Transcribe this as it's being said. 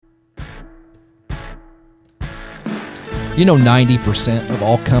You know 90% of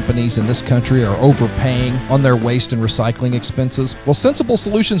all companies in this country are overpaying on their waste and recycling expenses? Well, Sensible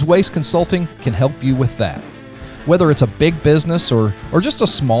Solutions Waste Consulting can help you with that. Whether it's a big business or just a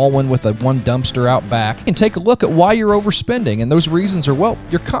small one with one dumpster out back, you can take a look at why you're overspending. And those reasons are, well,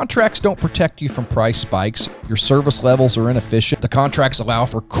 your contracts don't protect you from price spikes, your service levels are inefficient, the contracts allow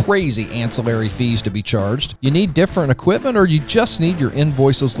for crazy ancillary fees to be charged, you need different equipment, or you just need your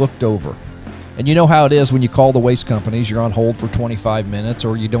invoices looked over. And you know how it is when you call the waste companies, you're on hold for 25 minutes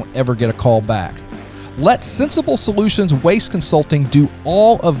or you don't ever get a call back. Let Sensible Solutions Waste Consulting do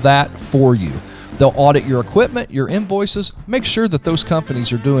all of that for you. They'll audit your equipment, your invoices, make sure that those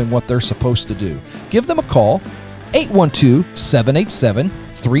companies are doing what they're supposed to do. Give them a call,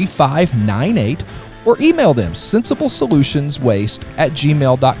 812-787-3598, or email them,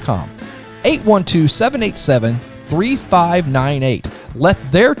 sensiblesolutionswaste@gmail.com. 812-787-3598. Let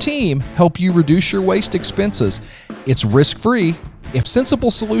their team help you reduce your waste expenses. It's risk-free. If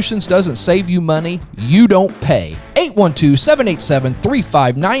Sensible Solutions doesn't save you money, you don't pay.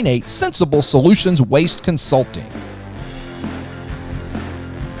 812-787-3598, Sensible Solutions Waste Consulting.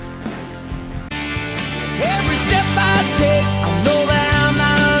 Every step I take, I know that I'm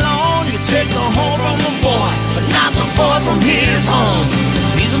not alone. You take the home from the boy, but not the boy from his home.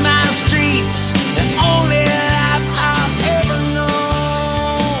 These are my streets, the only life I've ever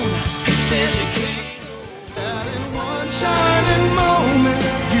known. It says you can't. That in one shining moment,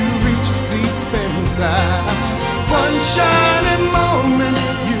 you reached deep inside. One shining moment,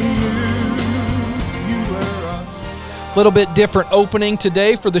 you knew you were up. Little bit different opening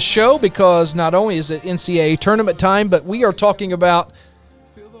today for the show because not only is it NCAA tournament time, but we are talking about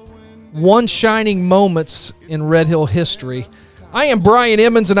one shining moments in Red Hill history. I am Brian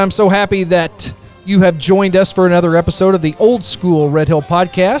Emmons, and I'm so happy that you have joined us for another episode of the Old School Red Hill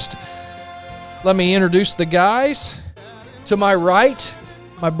Podcast. Let me introduce the guys. To my right,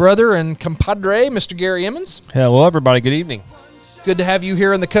 my brother and compadre, Mr. Gary Emmons. Hello, everybody. Good evening. Good to have you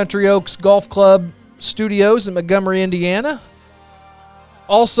here in the Country Oaks Golf Club studios in Montgomery, Indiana.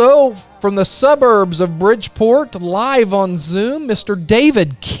 Also, from the suburbs of Bridgeport, live on Zoom, Mr.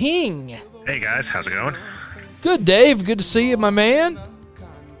 David King. Hey, guys. How's it going? Good, Dave. Good to see you, my man.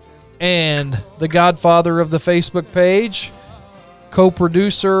 And the godfather of the Facebook page,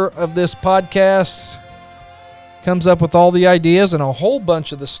 co-producer of this podcast, comes up with all the ideas and a whole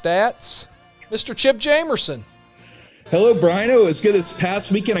bunch of the stats, Mr. Chip Jamerson. Hello, Brian. It was good this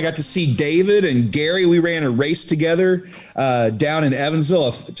past weekend. I got to see David and Gary. We ran a race together down in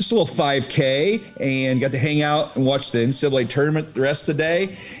Evansville, just a little 5K, and got to hang out and watch the NCAA tournament the rest of the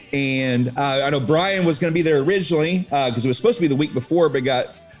day. And I know Brian was going to be there originally because it was supposed to be the week before, but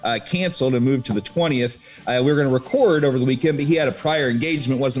got canceled and moved to the 20th. We were going to record over the weekend, but he had a prior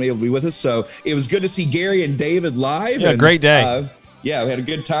engagement, wasn't able to be with us. So it was good to see Gary and David live. Yeah, and, great day. Yeah, we had a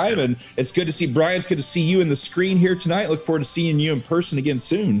good time, and it's good to see Brian. It's good to see you in the screen here tonight. Look forward to seeing you in person again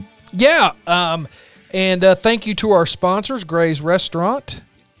soon. Yeah, and thank you to our sponsors, Gray's Restaurant,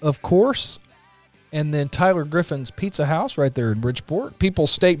 of course, and then Tyler Griffin's Pizza House right there in Bridgeport,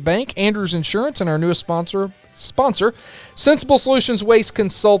 People's State Bank, Andrews Insurance, and our newest sponsor, Sensible Solutions Waste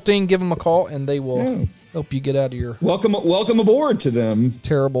Consulting. Give them a call, and they will help you get out of your welcome aboard to them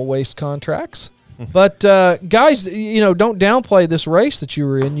terrible waste contracts. But guys, don't downplay this race that you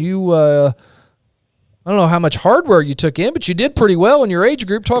were in. You, I don't know how much hardware you took in, but you did pretty well in your age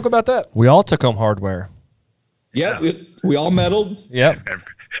group. Talk about that. We all took home hardware. Yeah, we all medaled. Yep.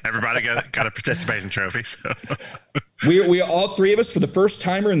 Everybody got a participation trophy. So. We all three of us, for the first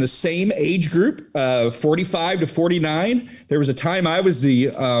timer in the same age group, 45 to 49. There was a time I was the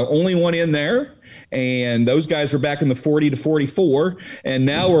only one in there, and those guys were back in the 40 to 44. And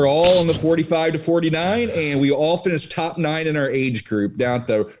now we're all in the 45 to 49, and we all finished top 9 in our age group down at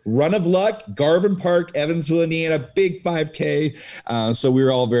the Run of Luck, Garvin Park, Evansville, Indiana, big 5K. So we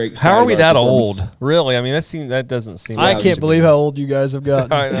were all very excited. How are we that old? Really? I mean, that doesn't seem. I can't believe how old you guys have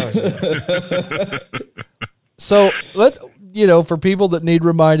gotten. I know. So for people that need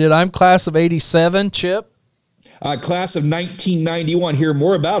reminded, I'm class of 87, Chip. Class of 1991. Hear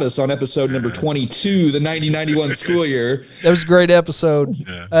more about us on episode number 22, the 90-91 school year. That was a great episode.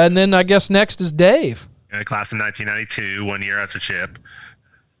 Yeah. And then I guess next is Dave. Class of 1992, 1 year after Chip.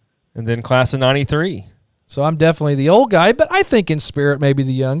 And then class of 93. So I'm definitely the old guy, but I think in spirit maybe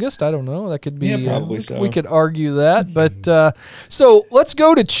the youngest. I don't know. That could be. Yeah, probably so. We could argue that. But so let's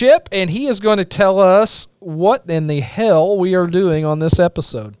go to Chip, and he is going to tell us what in the hell we are doing on this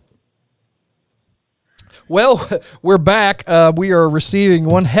episode. Well, we're back. We are receiving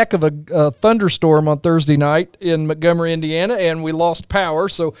one heck of a thunderstorm on Thursday night in Montgomery, Indiana, and we lost power.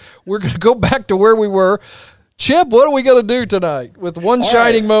 So we're going to go back to where we were. Chip, what are we going to do tonight with one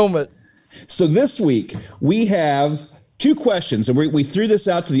shining moment? So this week we have 2 questions, and we threw this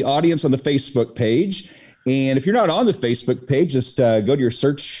out to the audience on the Facebook page. And if you're not on the Facebook page, just go to your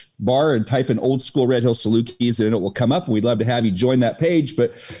search bar and type in Old School Red Hill Salukis, and it will come up. And we'd love to have you join that page.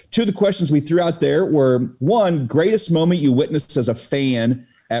 But 2 of the questions we threw out there were, 1, greatest moment you witnessed as a fan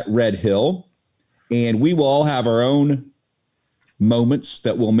at Red Hill. And we will all have our own moments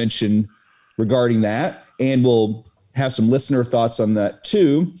that we'll mention regarding that. And we'll have some listener thoughts on that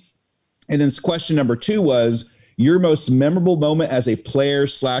too. And then question number 2 was your most memorable moment as a player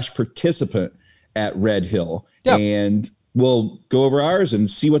 / participant at Red Hill. Yeah. And we'll go over ours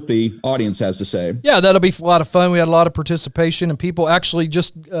and see what the audience has to say. Yeah, that'll be a lot of fun. We had a lot of participation and people actually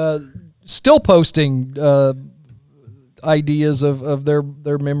just still posting ideas of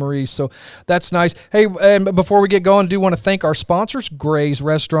their memories. So that's nice. Hey, and before we get going, I do want to thank our sponsors, Gray's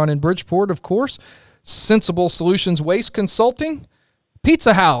Restaurant in Bridgeport, of course, Sensible Solutions Waste Consulting,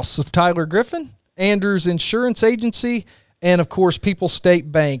 Pizza House of Tyler Griffin, Andrews Insurance Agency, and of course, People's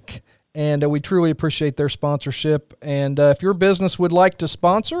State Bank. And we truly appreciate their sponsorship. And if your business would like to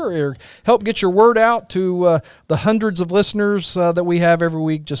sponsor or help get your word out to the hundreds of listeners that we have every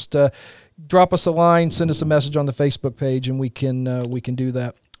week, just drop us a line, send us a message on the Facebook page, and we can do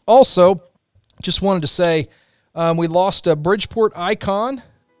that. Also, just wanted to say we lost a Bridgeport icon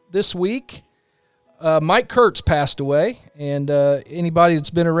this week. Mike Kurtz passed away, and anybody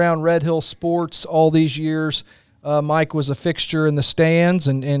that's been around Red Hill sports all these years, Mike was a fixture in the stands,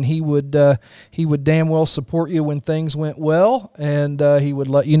 and he would damn well support you when things went well, and he would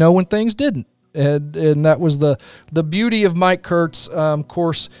let you know when things didn't, and that was the beauty of Mike Kurtz. Of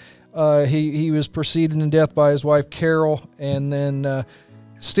course, he was preceded in death by his wife Carol, and then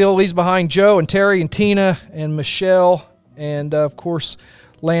still leaves behind Joe and Terry and Tina and Michelle, and of course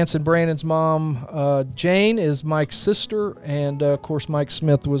Lance and Brandon's mom, Jane, is Mike's sister, and of course Mike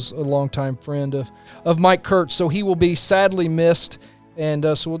Smith was a longtime friend of Mike Kurtz, so he will be sadly missed. And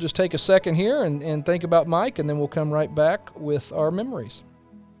so we'll just take a second here and think about Mike, and then we'll come right back with our memories.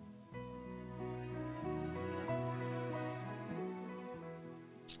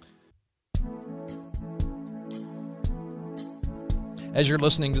 As you're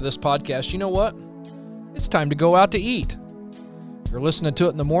listening to this podcast, you know what? It's time to go out to eat. If you're listening to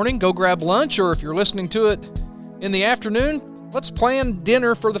it in the morning, go grab lunch, or if you're listening to it in the afternoon, let's plan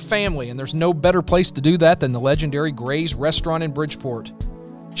dinner for the family, and there's no better place to do that than the legendary Gray's Restaurant in Bridgeport.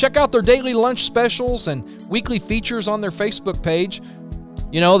 Check out their daily lunch specials and weekly features on their Facebook page.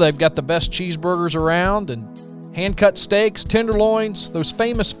 You know, they've got the best cheeseburgers around and hand-cut steaks, tenderloins, those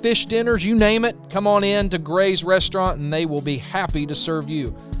famous fish dinners, you name it. Come on in to Gray's Restaurant, and they will be happy to serve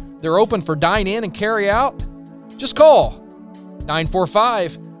you. They're open for dine-in and carry-out. Just call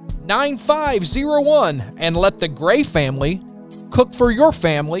 945-9501 and let the Gray family cook for your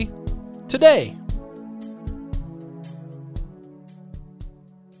family today.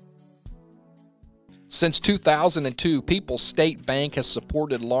 Since 2002, People's State Bank has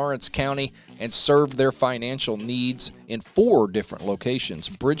supported Lawrence County and served their financial needs in 4 different locations: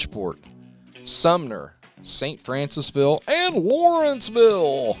 Bridgeport, Sumner, St. Francisville, and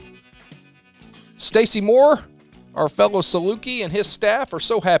Lawrenceville. Stacy Moore, our fellow Saluki, and his staff are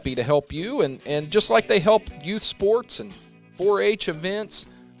so happy to help you, and just like they help youth sports and 4-H events,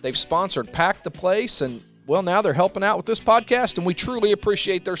 they've sponsored Pack the Place, and well, now they're helping out with this podcast, and we truly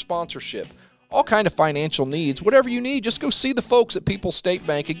appreciate their sponsorship. All kind of financial needs, whatever you need, just go see the folks at People's State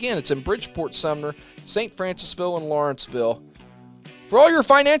Bank. Again, it's in Bridgeport, Sumner, St. Francisville, and Lawrenceville. For all your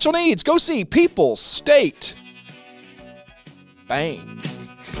financial needs, go see People's State Bank.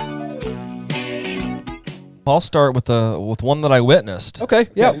 I'll start with one that I witnessed. Okay,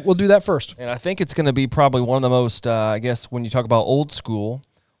 yeah, we'll do that first. And I think it's going to be probably one of the most, I guess, when you talk about old school,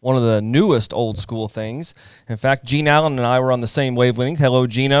 one of the newest old school things. In fact, Gene Allen and I were on the same wavelength. Hello,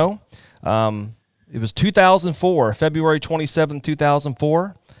 Gino. It was 2004, February 27,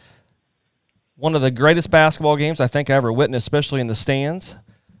 2004. One of the greatest basketball games I think I ever witnessed, especially in the stands.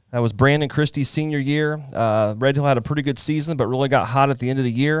 That was Brandon Christie's senior year. Red Hill had a pretty good season, but really got hot at the end of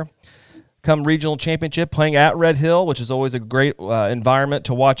the year. Come regional championship, playing at Red Hill, which is always a great environment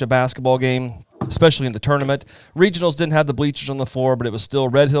to watch a basketball game, especially in the tournament. Regionals didn't have the bleachers on the floor, but it was still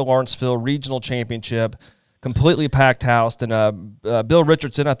Red Hill Lawrenceville regional championship, completely packed house. And Bill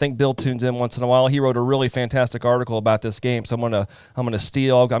Richardson, I think Bill tunes in once in a while. He wrote a really fantastic article about this game, so I'm gonna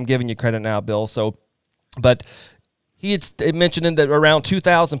steal. I'm giving you credit now, Bill. But he had mentioned that around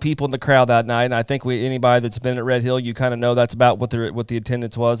 2,000 people in the crowd that night, and I think anybody that's been at Red Hill, you kind of know that's about what the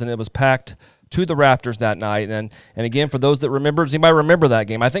attendance was, and it was packed to the rafters that night. And again, for those that remember, does anybody remember that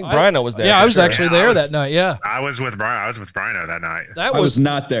game? I think Brino was there. Yeah, for I was sure. actually there that night. Yeah, I was with Brian. I was with Brino that night. that I was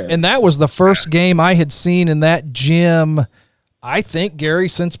not there. and that was the first game I had seen in that gym. I think, Gary,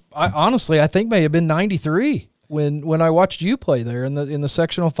 since honestly, I think may have been '93 when I watched you play there in the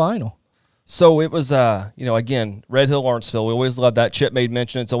sectional final. So it was, again, Red Hill, Lawrenceville. We always love that. Chip made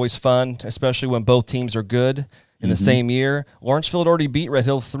mention. It's always fun, especially when both teams are good in the same year. Lawrenceville had already beat Red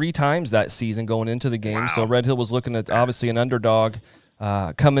Hill 3 times that season going into the game. So Red Hill was looking at obviously an underdog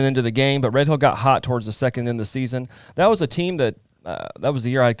coming into the game, but Red Hill got hot towards the second end of the season. That was a team that was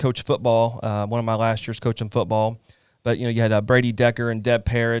the year I coached football, one of my last years coaching football. But, you had Brady Decker and Deb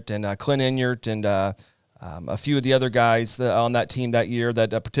Parrott and Clint Enyart and a few of the other guys on that team that year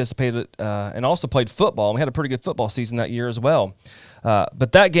that participated and also played football. We had a pretty good football season that year as well.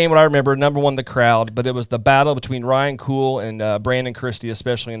 But that game, what I remember, number one, the crowd, but it was the battle between Ryan Cool and Brandon Christie,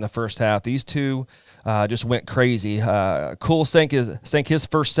 especially in the first half. These two just went crazy. Cool sank his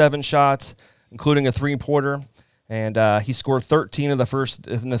first 7 shots, including a 3-pointer, and he scored 13 in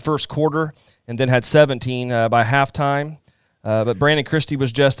the first quarter and then had 17 by halftime. But Brandon Christie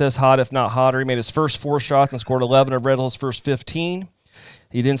was just as hot, if not hotter. He made his first 4 shots and scored 11 of Red Hill's first 15.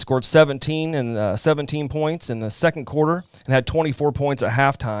 He then scored 17 points in the second quarter and had 24 points at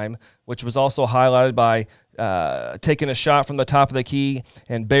halftime, which was also highlighted by taking a shot from the top of the key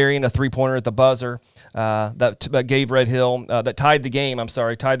and burying a 3-pointer at the buzzer that gave Red Hill, that tied the game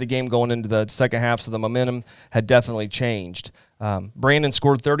going into the second half, so the momentum had definitely changed. Brandon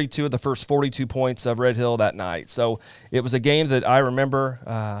scored 32 of the first 42 points of Red Hill that night. So it was a game that I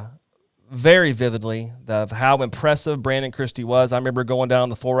remember very vividly of how impressive Brandon Christie was. I remember going down on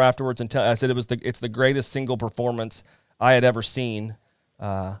the floor afterwards and I said it's the greatest single performance I had ever seen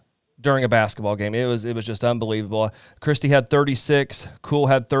during a basketball game. It was just unbelievable. Christie had 36, Cool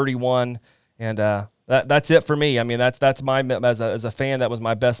had 31, and that's it for me. I mean, that's my as a fan, that was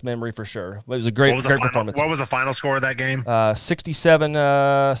my best memory for sure. It was a great performance. What was the final score of that game?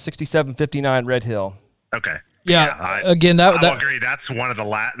 67-59 Red Hill. Okay. Yeah, I again, will agree. That's one of the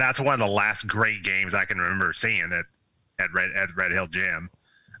last great games I can remember seeing at Red Hill Gym.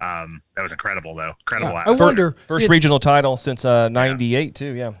 That was incredible, though. Incredible. I wonder First regional title since '98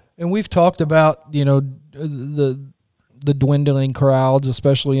 too. Yeah. And we've talked about the dwindling crowds,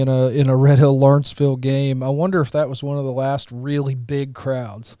 especially in a Red Hill Lawrenceville game. I wonder if that was one of the last really big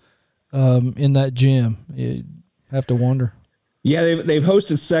crowds in that gym. You have to wonder. Yeah, they've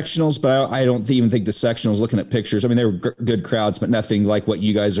hosted sectionals, but I don't even think the sectionals, looking at pictures, I mean, they were good crowds, but nothing like what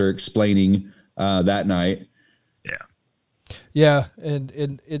you guys are explaining that night. Yeah. Yeah, and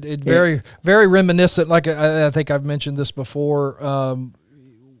it very, very reminiscent. Like I think I've mentioned this before.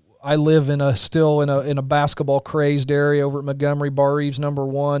 I live still in a basketball crazed area over at Montgomery. Bar Eve's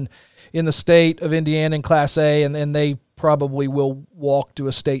 #1 in the state of Indiana in Class A, and they probably will walk to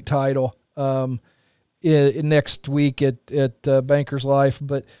a state title next week at Bankers Life.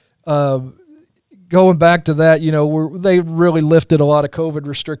 But going back to that, they really lifted a lot of COVID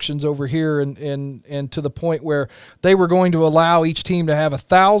restrictions over here, and to the point where they were going to allow each team to have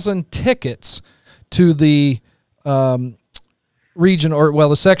 1,000 tickets to the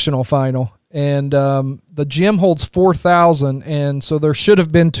the sectional final. And the gym holds 4,000, and so there should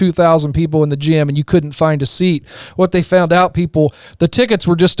have been 2,000 people in the gym, and you couldn't find a seat. What they found out, the tickets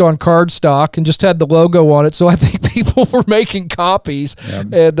were just on card stock and just had the logo on it, so I think people were making copies.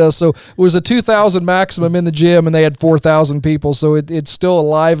 Yep. And so it was a 2,000 maximum in the gym, and they had 4,000 people, so it's still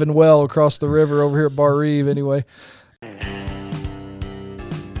alive and well across the river over here at Bar Eve anyway.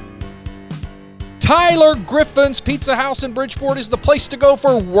 Tyler Griffin's Pizza House in Bridgeport is the place to go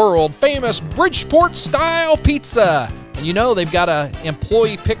for world-famous Bridgeport-style pizza. And they've got a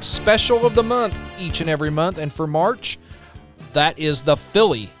employee-picked special of the month each and every month. And for March, that is the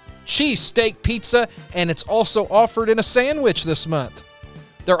Philly cheesesteak pizza, and it's also offered in a sandwich this month.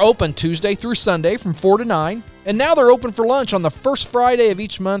 They're open Tuesday through Sunday from 4 to 9, and now they're open for lunch on the first Friday of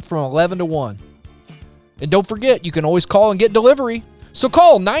each month from 11 to 1. And don't forget, you can always call and get delivery. So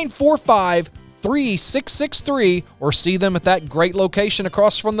call 945-3663 or see them at that great location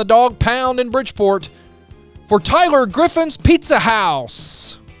across from the Dog Pound in Bridgeport for Tyler Griffin's Pizza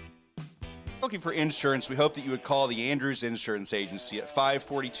House. Looking for insurance, we hope that you would call the Andrews Insurance Agency at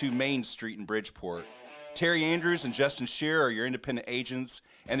 542 Main Street in Bridgeport. Terry Andrews and Justin Shearer are your independent agents,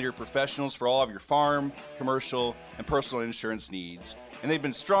 and they're your professionals for all of your farm, commercial, and personal insurance needs. And they've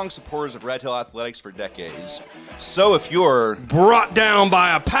been strong supporters of Red Hill Athletics for decades. So if you're brought down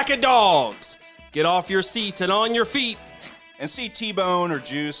by a pack of dogs, get off your seats and on your feet and see T-Bone or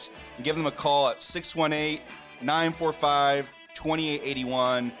Juice, and give them a call at 618-945-28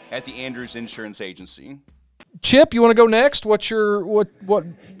 2881 at the Andrews Insurance Agency. Chip, you want to go next? What you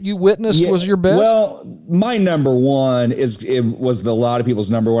witnessed was your best? Well, my number one was a lot of people's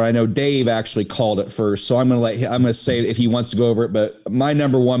number one. I know Dave actually called it first, so I'm going to say if he wants to go over it. But my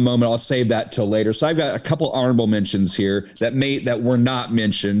number one moment, I'll save that till later. So I've got a couple honorable mentions here that were not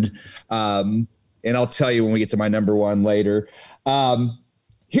mentioned, and I'll tell you when we get to my number one later.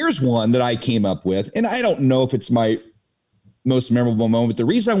 Here's one that I came up with, and I don't know if it's my most memorable moment. The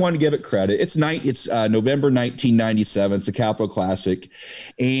reason I want to give it credit, it's November 1997. It's the Capital Classic,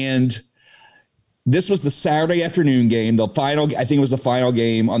 and this was the Saturday afternoon game. I think it was the final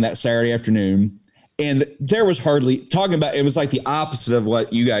game on that Saturday afternoon, and there was it was like the opposite of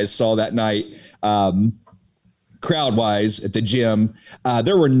what you guys saw that night, crowd-wise at the gym.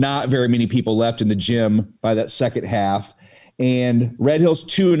 There were not very many people left in the gym by that second half, and Red Hill's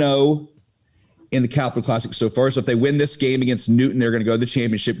 2-0 in the Capital Classic so far. So if they win this game against Newton, they're going to go to the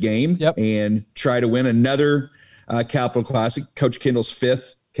championship game and try to win another Capital Classic, Coach Kendall's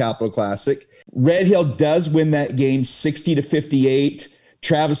 5th Capital Classic. Red Hill does win that game 60-58.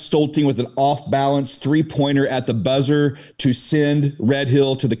 Travis Stolting with an off-balance three-pointer at the buzzer to send Red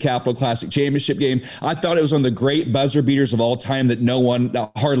Hill to the Capital Classic championship game. I thought it was one of the great buzzer beaters of all time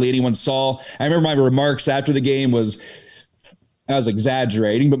that hardly anyone saw. I remember my remarks after the game I was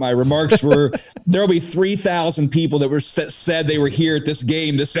exaggerating, but my remarks were there'll be 3,000 people that said they were here at this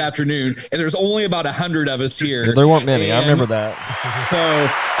game this afternoon, and there's only about 100 of us here. There weren't many. I remember that. So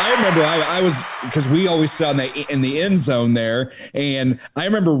I remember I was, because we always saw in the end zone there, and I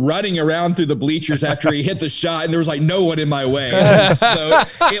remember running around through the bleachers after he hit the shot, and there was like no one in my way. So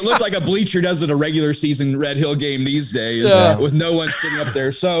it looked like a bleacher does at a regular season Red Hill game these days, with no one sitting up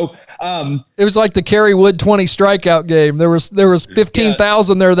there. So it was like the Kerry Wood 20 strikeout game. There was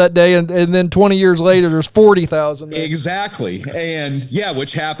 15,000 there that day, and then 20 years later, there's 40,000. Exactly, and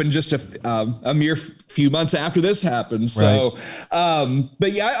which happened just a mere few months after this happened. So,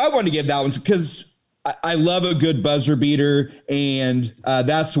 but I wanted to give that one because I love a good buzzer beater, and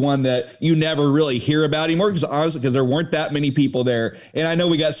that's one that you never really hear about anymore because there weren't that many people there. And I know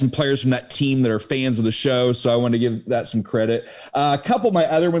we got some players from that team that are fans of the show, so I want to give that some credit. A couple of my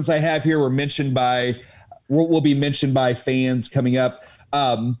other ones I have here will be mentioned by fans coming up.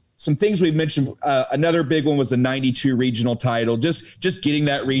 Some things we've mentioned. Another big one was the 92 regional title. Just getting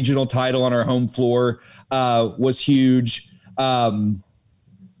that regional title on our home floor was huge.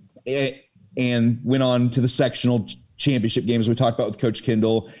 And went on to the sectional championship games we talked about with Coach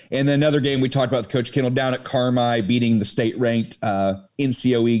Kendall. And then another game we talked about with Coach Kendall down at Carmi, beating the state-ranked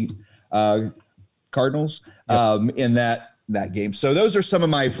NCOE Cardinals in that game. So those are some of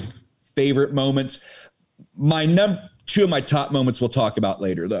my favorite moments. Two of my top moments we'll talk about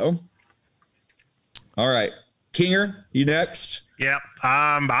later, though. All right. Kinger, you next? Yep.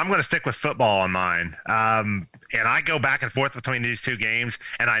 I'm going to stick with football on mine. And I go back and forth between these two games,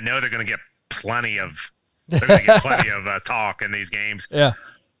 and I know they're going to get plenty of talk in these games. Yeah.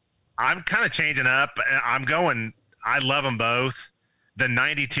 I'm kind of changing up. I love them both. The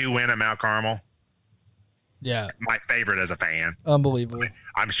 92 win at Mount Carmel. Yeah. My favorite as a fan. Unbelievable.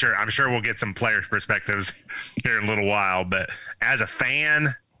 I'm sure we'll get some players' perspectives here in a little while, but as a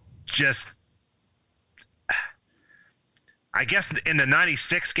fan, I guess in the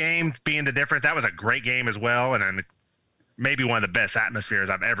 96 game being the difference, that was a great game as well, and maybe one of the best atmospheres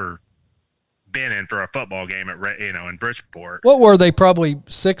I've ever been in for a football game in Bridgeport. What were they? Probably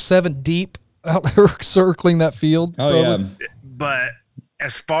 6-7 deep out there circling that field. Oh probably. Yeah. But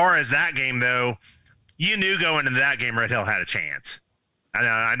as far as that game though, you knew going into that game Red Hill had a chance.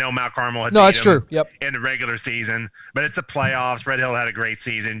 I know Mount Carmel had that's true. Yep. In the regular season, but it's the playoffs. Red Hill had a great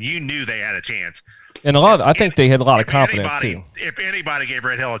season. You knew they had a chance. And I think they had a lot of confidence too. If anybody gave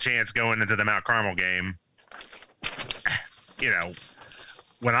Red Hill a chance going into the Mount Carmel game,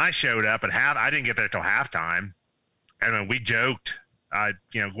 when I showed up at I didn't get there till halftime, and when we joked, I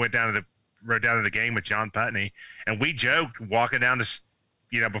rode down to the game with John Putney, and we joked walking down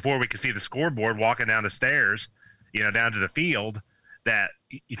before we could see the scoreboard, walking down the stairs, down to the field, that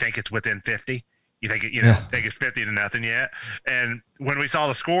you think it's within 50. You think think it's 50-0 yet. And when we saw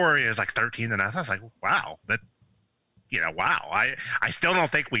the score, it was like 13-0. I was like, wow, wow. I still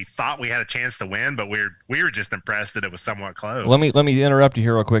don't think we thought we had a chance to win, but we were just impressed that it was somewhat close. Let me interrupt you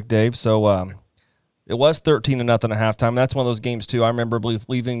here real quick, Dave. So it was 13-0 at halftime. That's one of those games too. I remember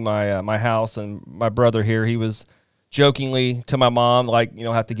leaving my house, and my brother here, he was jokingly to my mom,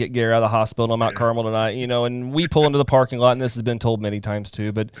 have to get Gary out of the hospital. I'm out Carmel tonight, and we pull into the parking lot, and this has been told many times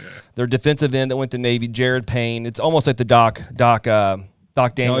too, but their defensive end that went to Navy, Jared Payne, it's almost like the Doc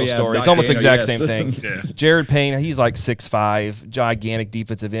Doc Daniels yeah, story. Doc It's almost the Daniel, exact yes. same thing. Yeah. Jared Payne, he's like 6'5", gigantic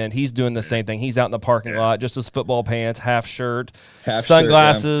defensive end. He's doing the same thing. He's out in the parking lot, just his football pants, half shirt,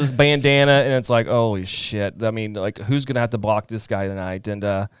 sunglasses, bandana, and it's like, holy shit. I mean, like, who's going to have to block this guy tonight?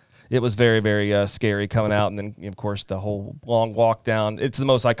 And it was very, very scary coming out. And then, of course, the whole long walk down. It's the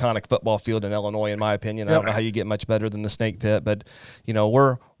most iconic football field in Illinois, in my opinion. I don't know how you get much better than the Snake Pit, but you know,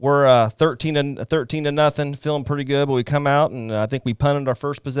 we're 13-0, feeling pretty good. But we come out and I think we punted our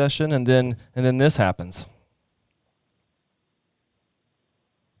first possession, and then this happens.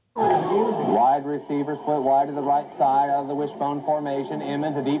 Wide receiver split wide to the right side out of the wishbone formation.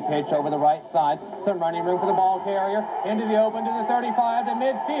 Emmons, a deep pitch over the right side. Some running room for the ball carrier. Into the open to the 35 to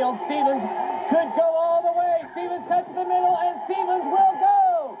midfield. Stevens could go all the way. Stevens touches the middle, and Stevens will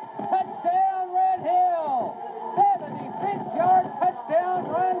go. Touchdown, Red Hill. 76-yard touchdown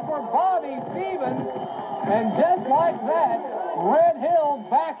run for Bobby Stevens. And just like that, Red Hill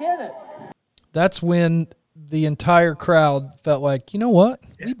back in it. That's when the entire crowd felt like, you know what?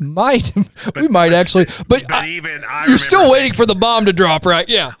 We might actually. But even I you're still waiting for the bomb to drop, right?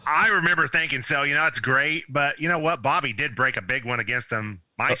 Yeah. I remember thinking, so, you know, it's great, but you know what? Bobby did break a big one against them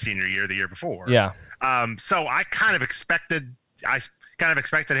my senior year, the year before. Yeah. So I kind of expected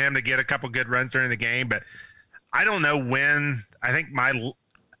him to get a couple good runs during the game, but I don't know when. I think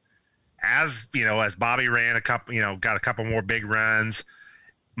as Bobby ran got a couple more big runs,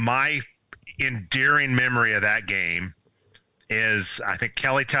 my endearing memory of that game is I think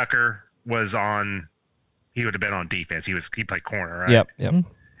Kelly Tucker was on. He would have been on defense. He played corner, right? Yep.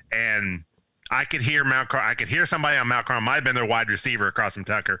 And I could hear somebody on Mount Carmel. Might have been their wide receiver across from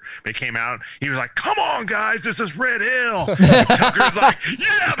Tucker. But he came out. He was like, "Come on, guys, this is Red Hill." And Tucker's like,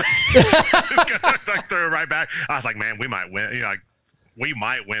 "Yeah, man." Like threw it right back. I was like, "Man, we might win. We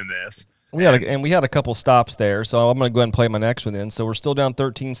might win this." We had a couple stops there, so I'm going to go ahead and play my next one in. So we're still down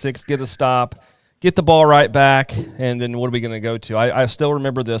 13-6, get a stop, get the ball right back, and then what are we going to go to? I still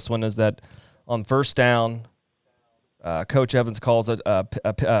remember this one is that on first down, Coach Evans calls it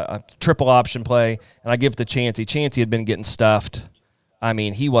a triple option play, and I give it to Chancey. Chancey had been getting stuffed. I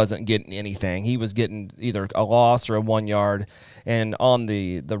mean, he wasn't getting anything. He was getting either a loss or a 1 yard. And on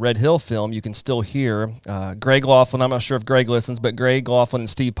the Red Hill film, you can still hear Greg Laughlin. I'm not sure if Greg listens, but Greg Laughlin and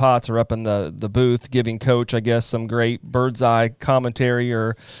Steve Potts are up in the booth giving Coach, I guess, some great bird's eye commentary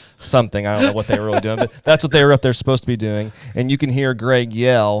or something. I don't know what they were really doing, but that's what they were up there supposed to be doing. And you can hear Greg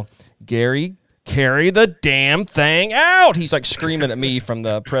yell, "Gary, carry the damn thing out." He's like screaming at me from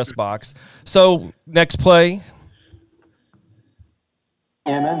the press box. So next play.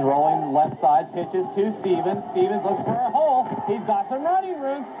 Emmons rolling left side, pitches to Stevens. Stevens looks for a hole. He's got some running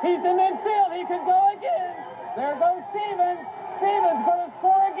room. He's in midfield. He could go again. There goes Stevens. Stevens going to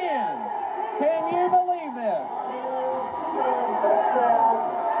score again. Can you believe this?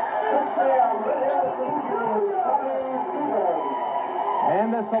 And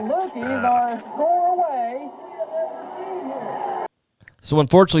the Salukis are a score away. So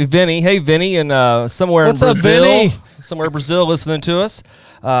unfortunately, Vinny, and somewhere What's in up, Brazil, Vinny? somewhere in Brazil listening to us,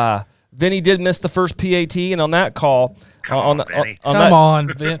 Vinny did miss the first PAT, and on that call, Come Vin.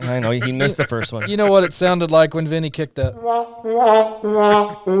 I know he missed the first one. You know what it sounded like when Vinny kicked that.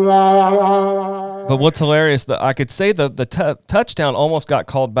 But what's hilarious, I could say the touchdown almost got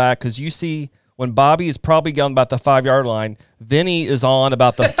called back because you see when Bobby is probably gone about the 5-yard line, Vinny is on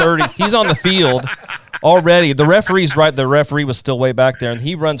about the 30. He's on the field already. The referee was still way back there, and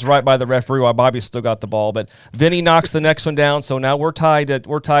he runs right by the referee while Bobby's still got the ball. But Vinny knocks the next one down, so now we're tied at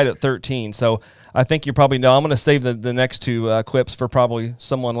 13. So I think you probably know. I'm going to save the next two clips for probably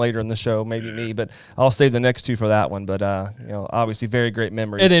someone later in the show, maybe me, but I'll save the next two for that one. But obviously, very great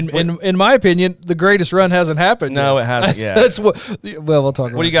memories. And in my opinion, the greatest run hasn't happened. No, yet. it hasn't yet. That's what. Well, we'll talk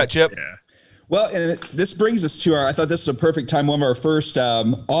about. What do you got, Chip? Yeah. Well, and this brings us to I thought this was a perfect time, one of our first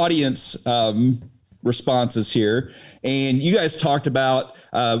audience responses here. And you guys talked about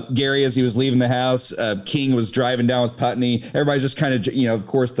Gary as he was leaving the house. King was driving down with Putney. Everybody's just kind of, of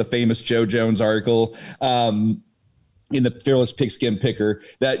course, the famous Joe Jones article in the Fearless Pigskin Picker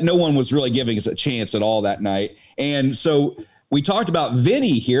that no one was really giving us a chance at all that night. And so we talked about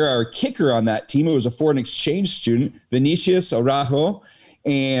Vinny here, our kicker on that team. It was a foreign exchange student, Vinicius Araujo.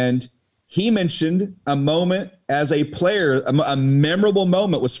 And he mentioned a moment as a player, a memorable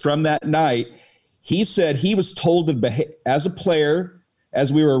moment was from that night. He said he was told to behave as a player,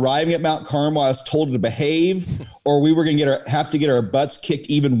 as we were arriving at Mount Carmel, I was told to behave or we were going to have to get our butts kicked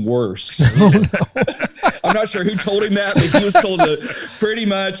even worse. Oh, no. I I'm not sure who told him that, but he was told to pretty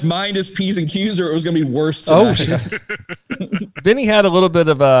much mind his P's and Q's or it was going to be worse tonight. Vinny had a little bit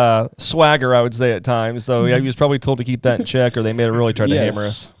of swagger, I would say, at times. So yeah, he was probably told to keep that in check, or they may have really tried to hammer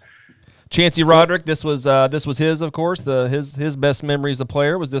us. Chancey Roderick, this was his, of course. His best memory as a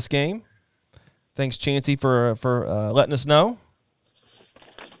player was this game. Thanks, Chancey, for letting us know.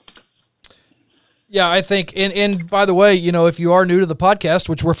 Yeah, I think, and by the way, if you are new to the podcast,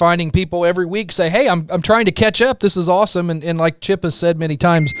 which we're finding people every week say, hey, I'm trying to catch up. This is awesome. And like Chip has said many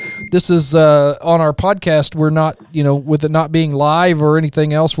times, this is on our podcast. We're not, with it not being live or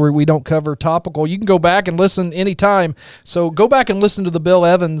anything else where we don't cover topical. You can go back and listen anytime. So go back and listen to the Bill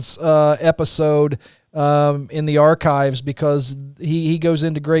Evans episode in the archives, because he goes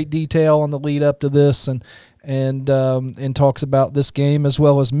into great detail on the lead up to this and talks about this game as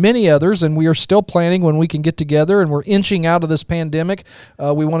well as many others. And we are still planning when we can get together, and we're inching out of this pandemic.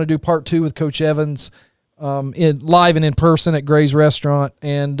 We want to do part 2 with Coach Evans live and in person at Gray's Restaurant,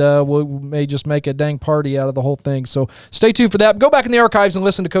 and we may just make a dang party out of the whole thing. So stay tuned for that. Go back in the archives and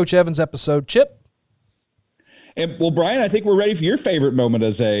listen to Coach Evans' episode. Chip? And, well, Brian, I think we're ready for your favorite moment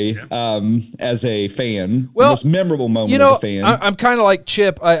as a fan. Well, most memorable moment as a fan. I'm kind of like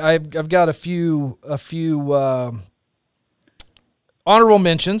Chip. I've got a few honorable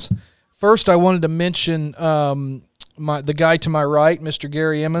mentions. First, I wanted to mention the guy to my right, Mr.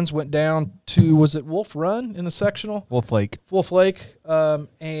 Gary Emmons, went down to, was it Wolf Run in the sectional? Wolf Lake,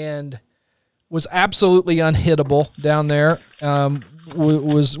 and was absolutely unhittable down there.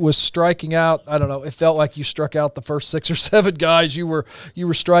 Was striking out. I don't know. It felt like you struck out the first 6 or 7 guys. You were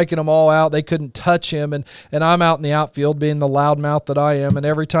striking them all out. They couldn't touch him. And I'm out in the outfield being the loudmouth that I am. And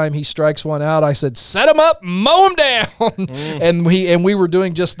every time he strikes one out, I said, set him up, mow him down. And we were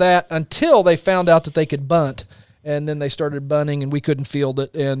doing just that until they found out that they could bunt. And then they started bunting and we couldn't field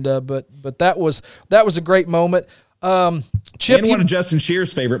it. And but that was a great moment. Chip, and one of Justin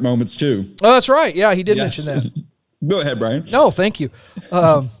Shear's favorite moments too. Oh, that's right. Yeah, he did mention that. Go ahead, Brian. No, thank you.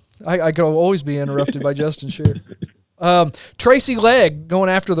 I could always be interrupted by Justin Shear. Tracy Legg going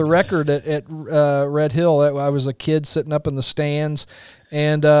after the record at Red Hill. I was a kid sitting up in the stands,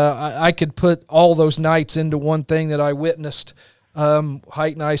 and I could put all those nights into one thing that I witnessed.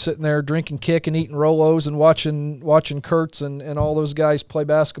 Height and I sitting there drinking kick and eating Rolos and watching Kurtz and all those guys play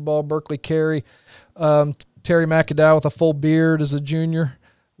basketball. Berkeley Carey, Terry McAdow with a full beard as a junior,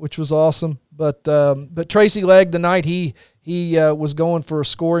 which was awesome. But Tracy Legg, the night he was going for a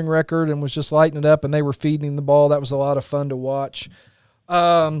scoring record and was just lighting it up, and they were feeding the ball. That was a lot of fun to watch.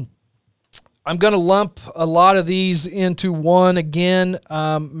 I'm going to lump a lot of these into one again.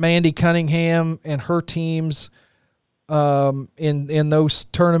 Mandy Cunningham and her teams in those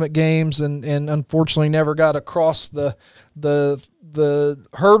tournament games, and unfortunately never got across the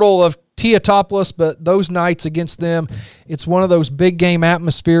hurdle of Teotopoulos, but those nights against them, it's one of those big game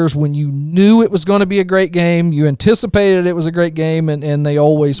atmospheres when you knew it was going to be a great game, you anticipated it was a great game, and they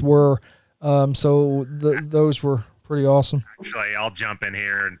always were. Those were pretty awesome. Actually, I'll jump in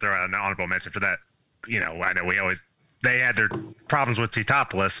here and throw out an honorable mention for that. I know they had their problems with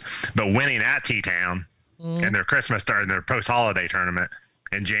Teotopoulos, but winning at T-Town and their Christmas or their post-holiday tournament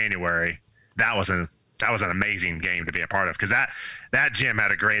in January, that was an amazing game to be a part of, because that gym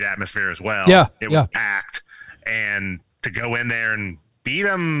had a great atmosphere as well. Yeah, it was packed, and to go in there and beat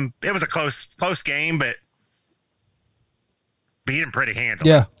them, it was a close game, but beat them pretty handily.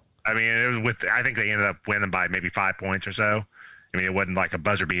 Yeah, I mean, it was I think they ended up winning by maybe 5 points or so. I mean, it wasn't like a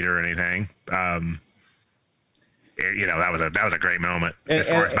buzzer beater or anything. That was a great moment as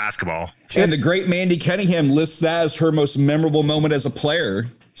far as basketball. And the great Mandy Cunningham lists that as her most memorable moment as a player.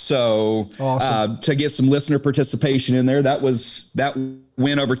 So awesome. To get some listener participation in there, that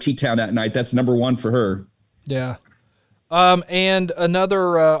win over T-Town that night. That's number one for her. Yeah. And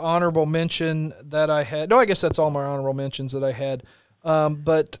another honorable mention that I had. No, I guess that's all my honorable mentions that I had.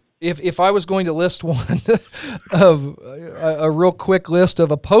 But if I was going to list one of a real quick list of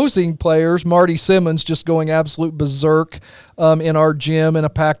opposing players, Marty Simmons just going absolute berserk in our gym in a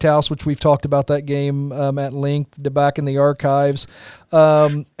packed house, which we've talked about that game at length back in the archives.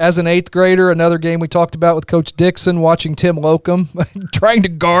 As an 8th grader, another game we talked about with Coach Dixon, watching Tim Locum trying to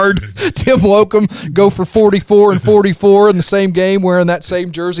guard Tim Locum go for 44 and 44 in the same game, wearing that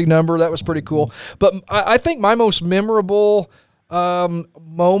same jersey number. That was pretty cool. But I think my most memorable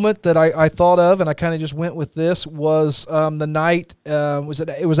moment that I thought of, and I kind of just went with this, was the night,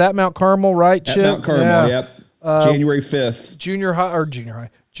 it was at Mount Carmel, right, Chip? At Mount Carmel, yep. January 5th.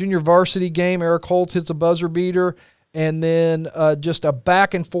 Junior varsity game. Eric Holtz hits a buzzer beater, and then just a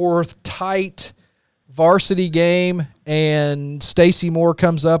back and forth tight varsity game, and Stacy Moore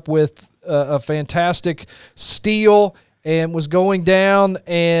comes up with a fantastic steal and was going down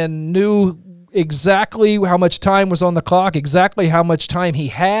and knew exactly how much time was on the clock, exactly how much time he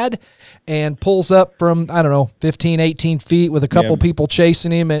had, and pulls up from, 15, 18 feet with a couple people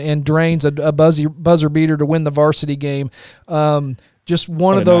chasing him and drains a buzzer beater to win the varsity game. Just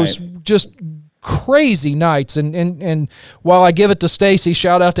one of those just crazy nights. And while I give it to Stacy,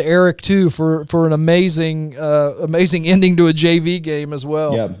 shout out to Eric too for an amazing ending to a JV game as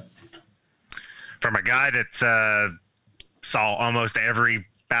well. Yeah. From a guy that saw almost every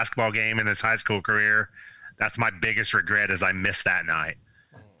basketball game in his high school career, that's my biggest regret is I missed that night.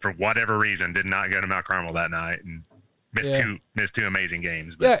 For whatever reason, did not go to Mount Carmel that night and missed two amazing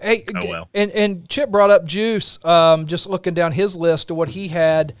games. But hey, oh well. And Chip brought up Juice. Just looking down his list of what he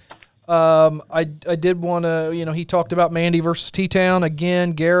had, I did want to, he talked about Mandy versus T-Town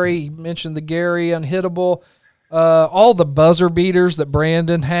again. Gary, he mentioned the Gary unhittable. All the buzzer beaters that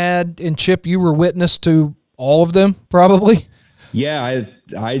Brandon had, and Chip, you were witness to all of them, probably. Yeah,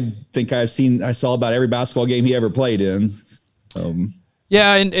 I think I saw about every basketball game he ever played in.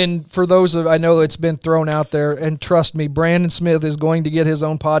 Yeah, and for those I know it's been thrown out there, and trust me, Brandon Smith is going to get his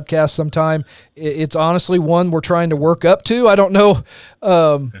own podcast sometime. It's honestly one we're trying to work up to. I don't know.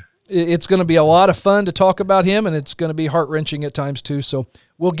 It's going to be a lot of fun to talk about him, and it's going to be heart-wrenching at times too. So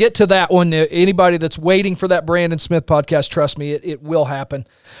we'll get to that one. Anybody that's waiting for that Brandon Smith podcast, trust me, it will happen.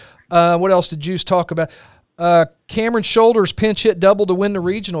 What else did Juice talk about? Cameron Shoulders pinch hit double to win the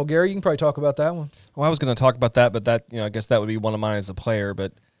regional. Gary, you can probably talk about that one. Well, I was going to talk about that, but that, I guess that would be one of mine as a player.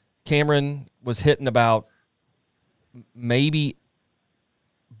 But Cameron was hitting about maybe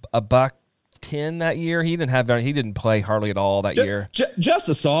 $110 that year. He didn't play hardly at all that year. Just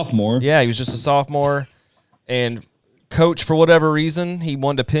a sophomore. Yeah, he was just a sophomore, and coach, for whatever reason, he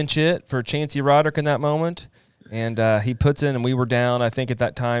wanted to pinch hit for Chancey Roderick in that moment, and he puts in, and we were down, I think at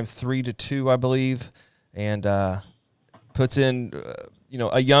that time 3-2, I believe. And puts in,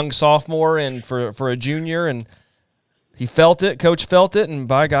 a young sophomore and for a junior, and he felt it. Coach felt it, and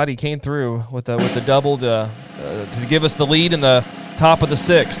by God, he came through with the double to give us the lead in the top of the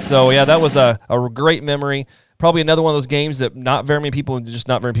sixth. So yeah, that was a great memory. Probably another one of those games that not very many people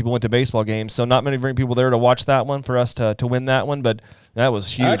went to baseball games, so not many people there to watch that one for us to win that one. But that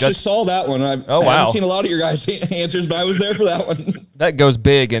was huge. I actually saw that one. I haven't seen a lot of your guys' answers, but I was there for that one. That goes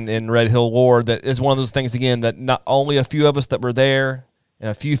big in Red Hill Ward. That is one of those things, again, that not only a few of us that were there and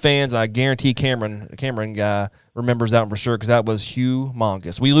a few fans, I guarantee Cameron remembers that one for sure because that was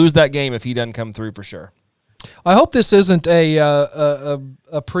humongous. We lose that game if he doesn't come through for sure. I hope this isn't a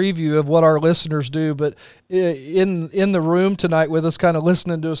preview of what our listeners do, but in the room tonight with us, kind of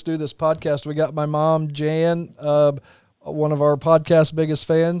listening to us do this podcast, we got my mom, Jan, one of our podcast biggest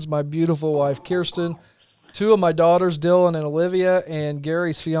fans, my beautiful wife, Kirsten, two of my daughters, Dylan and Olivia, and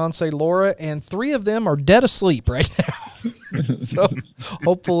Gary's fiance, Laura, and three of them are dead asleep right now. So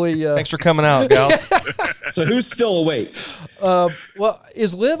hopefully... Thanks for coming out, gals. So who's still awake? Well,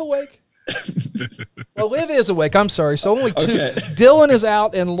 is Liv awake? Well, Liv is awake. I'm sorry. So only two. Okay. Dylan is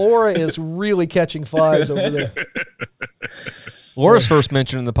out, and Laura is really catching flies over there. Laura's first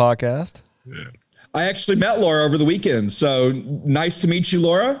mentioned in the podcast. Yeah. I actually met Laura over the weekend. So nice to meet you,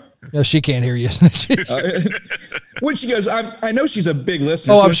 Laura. No, she can't hear you. When she goes, I know she's a big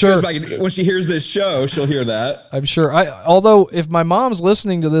listener. Oh, so I'm sure. When she hears this show, she'll hear that. I'm sure. Although if my mom's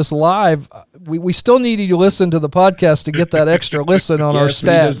listening to this live, we still need you to listen to the podcast to get that extra listen on our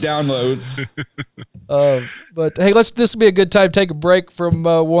stats. Those downloads. But hey, this will be a good time to take a break from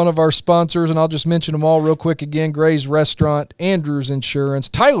one of our sponsors, and I'll just mention them all real quick again. Gray's Restaurant, Andrews Insurance,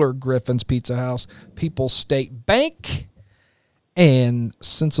 Tyler Griffin's Pizza House, People's State Bank, and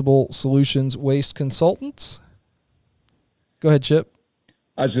Sensible Solutions Waste Consultants. Go ahead, Chip.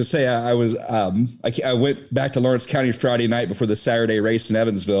 I was going to say, I went back to Lawrence County Friday night before the Saturday race in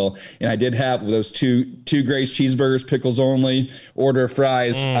Evansville, and I did have those two Gray's cheeseburgers, pickles only, order of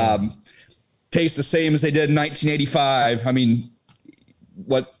fries. Taste the same as they did in 1985. I mean,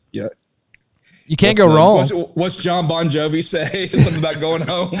 what? Yeah. You can't go wrong. What's John Bon Jovi say? Something about going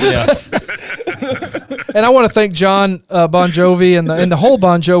home. Yeah. And I want to thank John Bon Jovi and the whole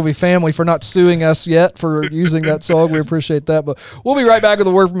Bon Jovi family for not suing us yet for using that song. We appreciate that. But we'll be right back with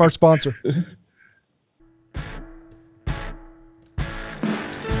a word from our sponsor.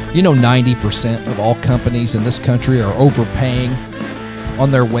 90% of all companies in this country are overpaying on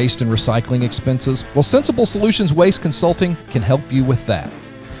their waste and recycling expenses. Well, Sensible Solutions Waste Consulting can help you with that.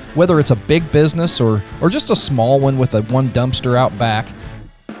 Whether it's a big business or just a small one with one dumpster out back,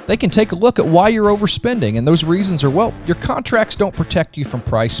 they can take a look at why you're overspending, and those reasons are, well, your contracts don't protect you from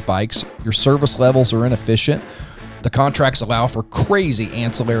price spikes, your service levels are inefficient, The contracts allow for crazy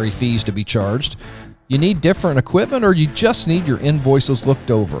ancillary fees to be charged. You need different equipment, or you just need your invoices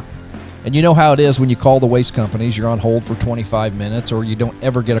looked over. And you know how it is when you call the waste companies, you're on hold for 25 minutes or you don't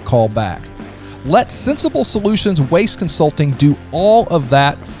ever get a call back. Let Sensible Solutions Waste Consulting do all of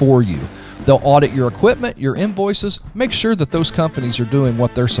that for you. They'll audit your equipment, your invoices, make sure that those companies are doing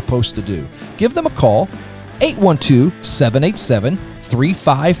what they're supposed to do. Give them a call,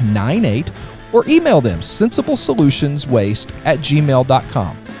 812-787-3598, or email them,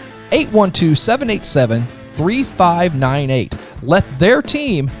 sensiblesolutionswaste@gmail.com. 812-787-3598. Let their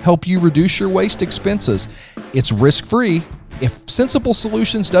team help you reduce your waste expenses. It's risk-free. If Sensible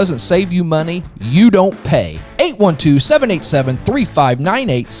Solutions doesn't save you money, you don't pay.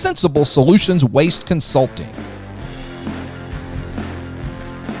 812-787-3598, Sensible Solutions Waste Consulting.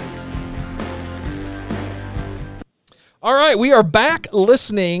 All right, we are back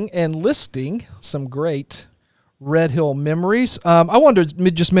listening and listing some great Red Hill memories. I wanted to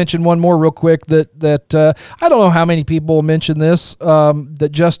just mention one more real quick that I don't know how many people mentioned this, that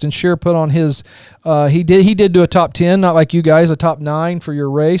Justin Shear put on his, he did do a top 10, not like you guys, a top 9 for your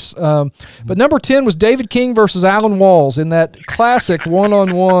race. But number 10 was David King versus Alan Walls in that classic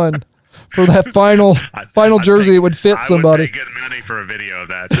one-on-one for that final jersey that would fit somebody. I would pay good money for a video of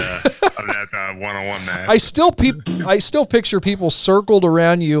that one-on-one match. I still picture people circled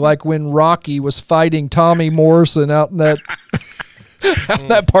around you like when Rocky was fighting Tommy Morrison out in that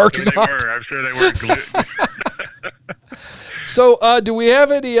that parking lot. I'm sure they were. So, do we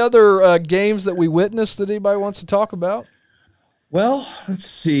have any other games that we witnessed that anybody wants to talk about? Well, let's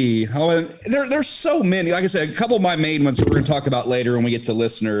see. There's so many. Like I said, a couple of my main ones we're going to talk about later when we get to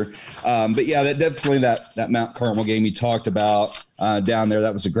listener. But yeah, that Mount Carmel game you talked about down there,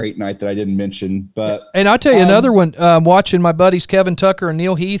 that was a great night that I didn't mention. But and I'll tell you another one. Watching my buddies Kevin Tucker and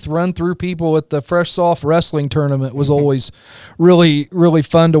Neil Heath run through people at the Fresh Soft Wrestling Tournament was always really, really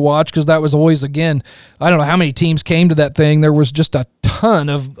fun to watch, because that was always, again, I don't know how many teams came to that thing. There was just a ton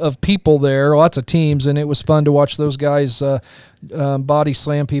of people there, lots of teams, and it was fun to watch those guys body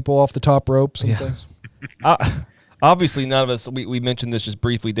slam people off the top ropes and things. Obviously, none of us, we mentioned this just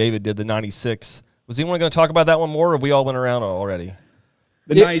briefly. David did the 96. Was anyone going to talk about that one more, or have we all went around already?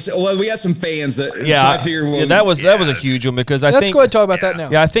 Well, we had some fans that. That was a huge one, because Let's go ahead and talk about that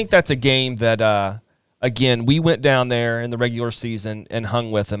now. Yeah, I think that's a game that, again, we went down there in the regular season and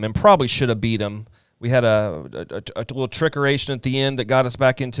hung with them, and probably should have beat them. We had a little trickeration at the end that got us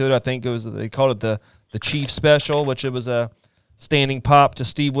back into it. I think they called it the Chief Special, which it was a standing pop to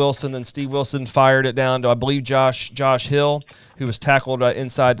Steve Wilson, and Steve Wilson fired it down to, I believe, Josh Hill, who was tackled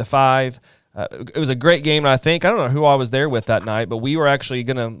inside the 5. It was a great game, and I don't know who I was there with that night, but we were actually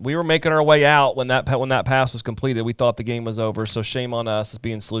we were making our way out when that pass was completed. We thought the game was over, so shame on us as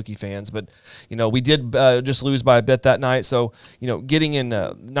being Salukee fans. But we did just lose by a bit that night. So getting in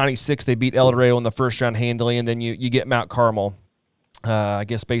 96, they beat El Dorado in the first round handily, and then you get Mount Carmel. I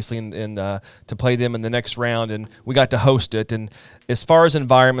guess basically to play them in the next round, and we got to host it. And as far as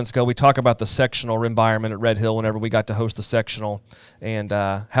environments go, we talk about the sectional environment at Red Hill whenever we got to host the sectional, and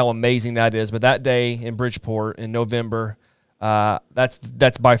how amazing that is. But that day in Bridgeport in November,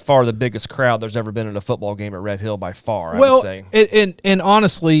 that's by far the biggest crowd there's ever been at a football game at Red Hill, by far, I would say. And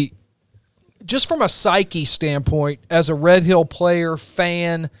honestly, just from a psyche standpoint, as a Red Hill player,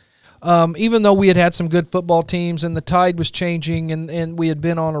 fan, even though we had some good football teams and the tide was changing and we had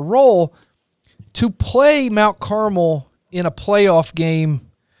been on a roll, to play Mount Carmel in a playoff game,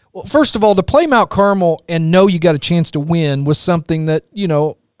 well, first of all, to play Mount Carmel and know you got a chance to win was something that,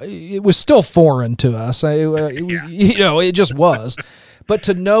 it was still foreign to us. It just was. But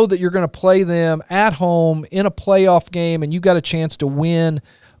to know that you're going to play them at home in a playoff game and you got a chance to win,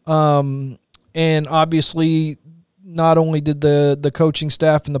 and obviously not only did the coaching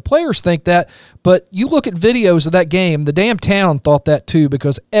staff and the players think that, but you look at videos of that game, the damn town thought that too,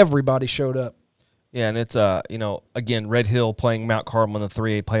 because everybody showed up. Yeah, and it's, again, Red Hill playing Mount Carmel in the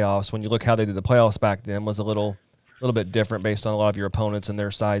 3A playoffs. When you look how they did the playoffs back then, was a little bit different based on a lot of your opponents and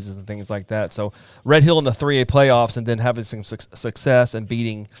their sizes and things like that. So Red Hill in the 3A playoffs, and then having some success and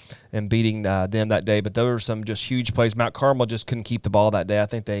beating them that day. But there were some just huge plays. Mount Carmel just couldn't keep the ball that day. I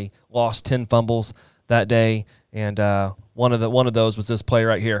think they lost 10 fumbles that day. And one of those was this play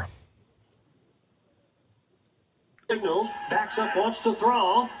right here. Signals, backs up, wants to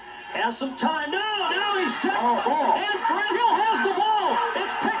throw, has some time. Now he's down. And Red Hill has the ball.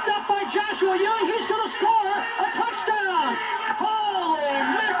 It's picked up by Joshua Young. He's going to score a touchdown. Holy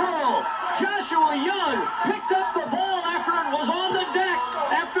mackerel! Joshua Young picked up the ball after it was on the deck,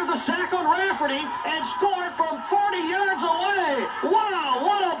 after the sack on Rafferty, and scored from 40 yards away. Wow,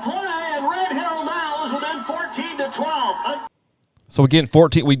 what a play! And Red Hill now is within 14 to 12 So again,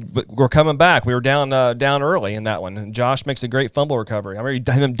 14. We're coming back. We were down early in that one, and Josh makes a great fumble recovery. I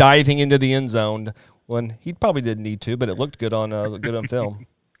remember him diving into the end zone when he probably didn't need to, but it looked good on film.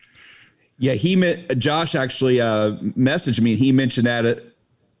 Yeah, Josh actually messaged me, and he mentioned that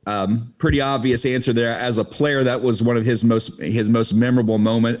pretty obvious answer there. As a player, that was one of his most memorable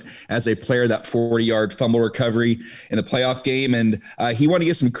moment as a player, that 40-yard fumble recovery in the playoff game. And he wanted to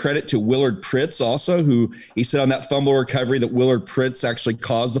give some credit to Willard Pritz also, who he said on that fumble recovery that Willard Pritz actually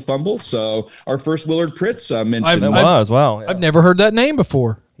caused the fumble. So our first Willard Pritz mentioned. Wow. I've never heard that name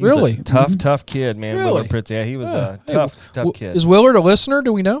before. Really? Tough kid, man. Really? Willard Pritz. Yeah, he was a tough kid. Is Willard a listener?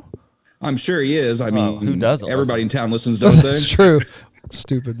 Do we know? I'm sure he is. I mean, who doesn't? Everybody in town listens, don't they? That's true.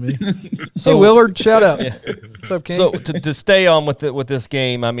 Stupid me. So, hey, Willard, shout out. Yeah. What's up, King? So to stay on with this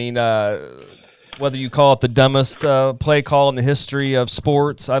game, I mean, whether you call it the dumbest play call in the history of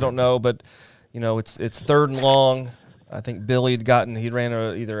sports, I don't know, but it's third and long. I think Billy he ran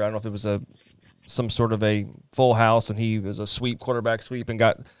either I don't know if it was some sort of a full house, and he was a quarterback sweep, and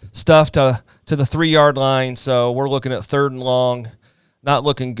got stuffed to the 3-yard line. So we're looking at third and long, not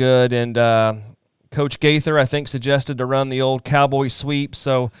looking good, and Coach Gaither, I think, suggested to run the old cowboy sweep.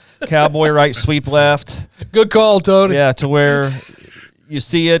 So cowboy right, sweep left. Good call, Tony. Yeah, to where you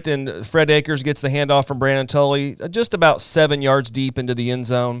see it, and Fred Akers gets the handoff from Brandon Tully just about 7 yards deep into the end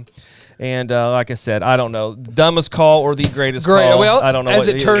zone. And like I said, I don't know, dumbest call or the greatest call. Well, I don't know. As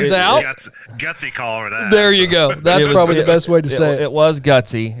it turns out, gutsy call over that. There you go. That's probably the best way to say it. It was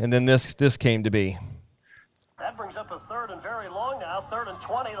gutsy, and then this came to be. That brings up a third and very long now. 3rd and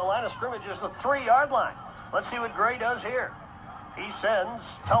 20. The line of scrimmage is the 3-yard line. Let's see what Gray does here. He sends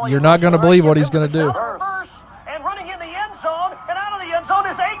Tully. You're not going to believe what he's going to do. And running in the end zone, and out of the end zone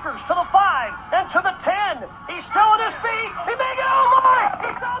is Akers to the 5 and to the 10. He's still on his feet. He may get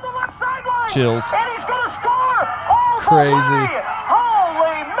he's down the left sideline. Chills. And he's going to score. All crazy. The way.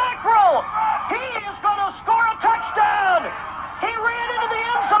 Holy mackerel. He is going to score a touchdown. He ran into the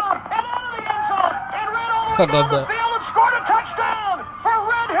end zone and out of the end zone and ran all the way down the field and scored a touchdown for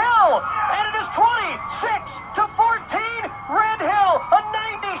Red Hill. And it is 26-14. Red Hill, a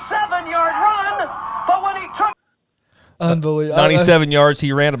 97-yard run. But when he took unbelievable. 97 yards.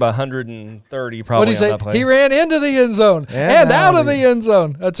 He ran about 130 probably. What did he say? On that play. He ran into the end zone and out of the end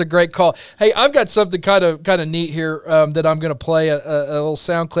zone. That's a great call. Hey, I've got something kind of neat here that I'm going to play a little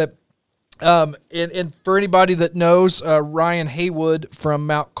sound clip. And for anybody that knows, Ryan Haywood from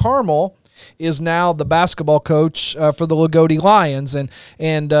Mount Carmel is now the basketball coach for the Lagodi Lions, and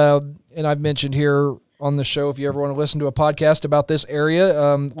I've mentioned here on the show, if you ever want to listen to a podcast about this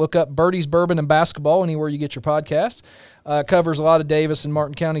area, look up Birdie's Bourbon and Basketball anywhere you get your podcasts. Covers a lot of Davis and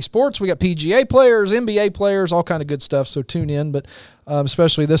Martin County sports. We got PGA players, NBA players, all kind of good stuff, so tune in. But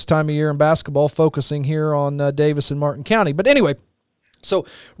especially this time of year in basketball, focusing here on Davis and Martin County. But anyway, so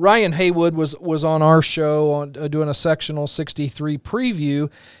Ryan Haywood was on our show on doing a sectional 63 preview,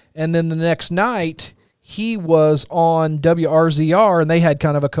 and then the next night he was on WRZR, and they had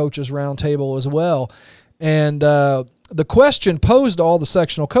kind of a coaches roundtable as well. And the question posed to all the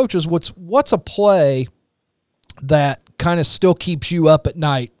sectional coaches, what's a play that kind of still keeps you up at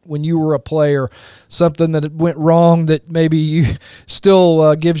night when you were a player, something that went wrong that maybe you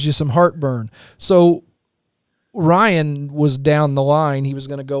still gives you some heartburn? So Ryan was down the line. He was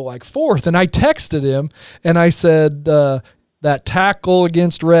going to go like 4th, and I texted him, and I said, that tackle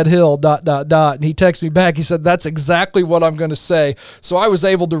against Red Hill, ... And he texted me back. He said, that's exactly what I'm going to say. So I was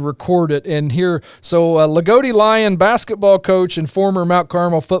able to record it. And here, Lagodi Lion basketball coach and former Mount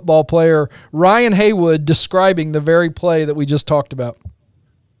Carmel football player Ryan Haywood describing the very play that we just talked about.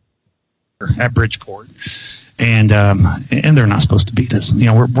 At Bridgeport. And they're not supposed to beat us.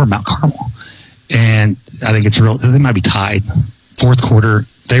 We're Mount Carmel. And I think they might be tied. 4th quarter,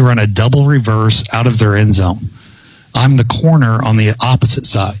 they run a double reverse out of their end zone. I'm the corner on the opposite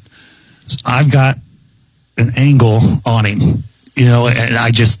side. So I've got an angle on him, and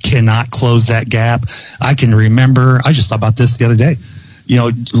I just cannot close that gap. I can remember, I just thought about this the other day,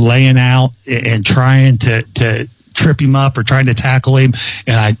 laying out and trying to trip him up or trying to tackle him.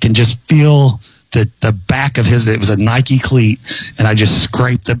 And I can just feel the back of it was a Nike cleat, and I just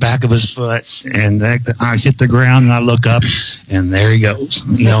scraped the back of his foot, and I hit the ground, and I look up, and there he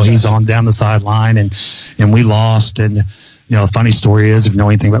goes. He's on down the sideline, and we lost. And the funny story is, if you know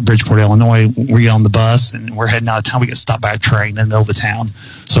anything about Bridgeport, Illinois, we're on the bus, and we're heading out of town. We get stopped by a train in the middle of the town,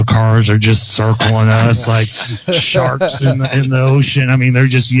 so cars are just circling us like sharks in the ocean. I mean, they're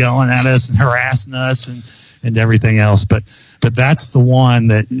just yelling at us and harassing us and everything else. But that's the one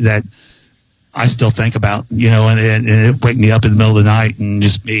that I still think about, and it wake me up in the middle of the night and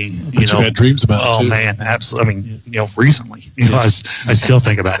just me, you had dreams about it too. Man, absolutely. I mean, recently, I still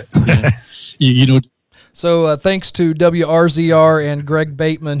think about it. So thanks to WRZR and Greg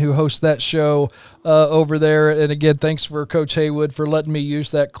Bateman, who hosts that show over there. And again, thanks for Coach Haywood for letting me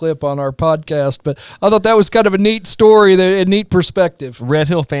use that clip on our podcast. But I thought that was kind of a neat story, a neat perspective. Red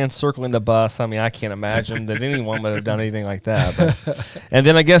Hill fans circling the bus. I mean, I can't imagine that anyone would have done anything like that. But, and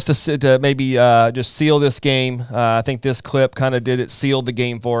then I guess to maybe just seal this game, I think this clip kind of sealed the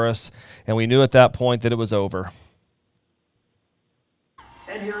game for us. And we knew at that point that it was over.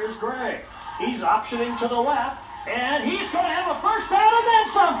 And here is Gray. He's optioning to the left, and he's going to have a first down and then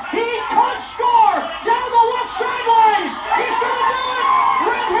some. He could score down the left sideways. He's going to do it.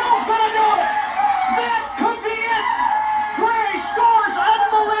 Red Hill's going to do it. That could be it. Gray scores.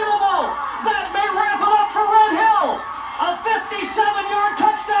 Unbelievable. That may wrap it up for Red Hill. A 57-yard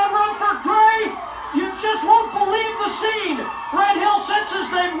touchdown run for Gray. You just won't believe the scene. Red Hill senses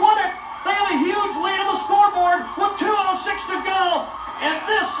they've won it. They have a huge lead on the scoreboard with 2:06 to go. And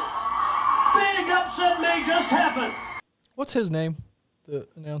this big upset may just happen. What's his name? The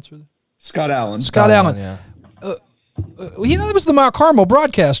announcer? Scott Allen. Scott Allen. Yeah. That was the Mount Carmel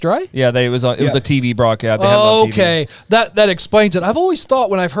broadcast, right? Yeah, it was a TV broadcast. They had it on TV. Okay, that explains it. I've always thought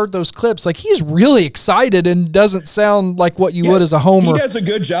when I've heard those clips, like he's really excited and doesn't sound like what you would as a homer. He does a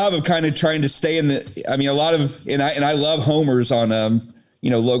good job of kind of trying to stay in the. I mean, a lot of and I love homers on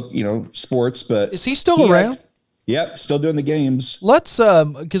sports, but is he still around? Yep, still doing the games. Let's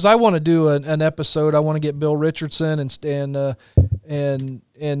because I want to do an episode. I want to get Bill Richardson and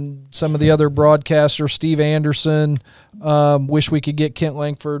some of the other broadcasters, Steve Anderson. Wish we could get Kent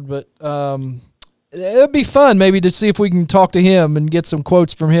Langford, but it'd be fun maybe to see if we can talk to him and get some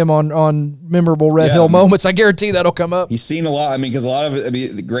quotes from him on memorable Red Hill moments. I guarantee that'll come up. He's seen a lot. I mean, because a lot of it,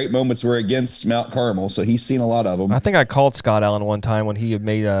 the great moments were against Mount Carmel, so he's seen a lot of them. I think I called Scott Allen one time when he had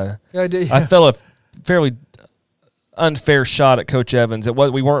made I did. I felt a fairly unfair shot at Coach Evans. It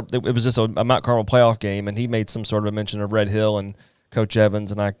was just a Mount Carmel playoff game, and he made some sort of a mention of Red Hill and Coach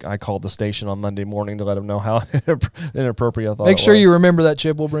Evans, and I called the station on Monday morning to let him know how inappropriate I thought. Make sure you remember that,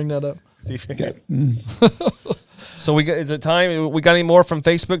 Chip. We'll bring that up. So is it time? We got any more from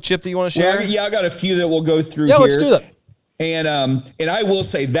Facebook, Chip, that you want to share? Well, I got a few that we'll go through. Yeah, here. let's do that. And I will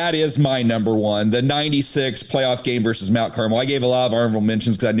say that is my number one, the 96 playoff game versus Mount Carmel. I gave a lot of honorable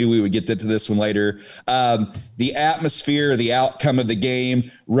mentions because I knew we would get to this one later. The atmosphere, the outcome of the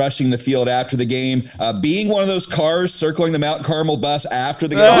game, rushing the field after the game, being one of those cars circling the Mount Carmel bus after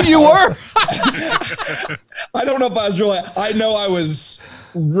the game. Oh, you were? I don't know if I was really – I know I was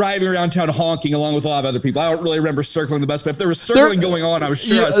driving around town honking along with a lot of other people. I don't really remember circling the bus, but if there was circling going on, I was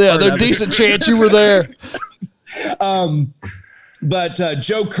sure I was part there's of a decent chance you were there. But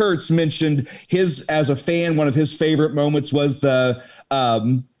Joe Kurtz mentioned as a fan, one of his favorite moments was the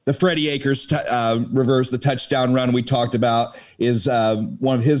Freddie Akers reverse, the touchdown run we talked about is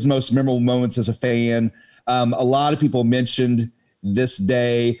one of his most memorable moments as a fan. A lot of people mentioned this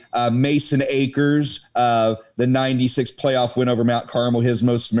day, Mason Akers, the 96 playoff win over Mount Carmel, his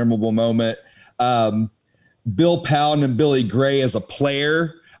most memorable moment. Bill Powell and Billy Gray as a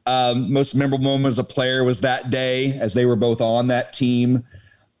player. Most memorable moment as a player was that day as they were both on that team.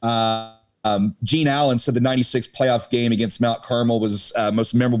 Gene Allen said the 96 playoff game against Mount Carmel was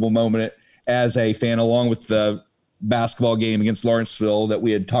most memorable moment as a fan, along with the basketball game against Lawrenceville that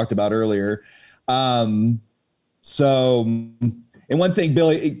we had talked about earlier. And one thing,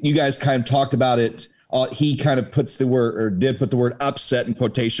 Billy, you guys kind of talked about it. He kind of did put the word upset in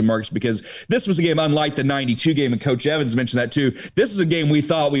quotation marks because this was a game unlike the 92 game, and Coach Evans mentioned that too. This is a game we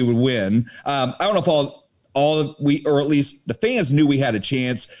thought we would win. I don't know if or at least the fans knew we had a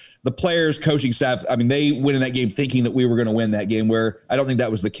chance. The players, coaching staff, I mean, they went in that game thinking that we were going to win that game, where I don't think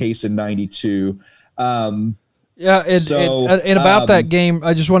that was the case in 92. And about that game,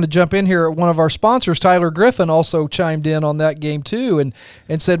 I just want to jump in here. One of our sponsors, Tyler Griffin, also chimed in on that game too, and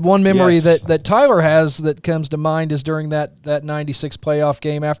said one memory that Tyler has that comes to mind is during that 96 playoff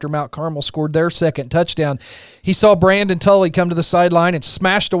game after Mount Carmel scored their second touchdown. He saw Brandon Tully come to the sideline and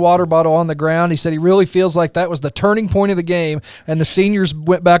smashed a water bottle on the ground. He said he really feels like that was the turning point of the game, and the seniors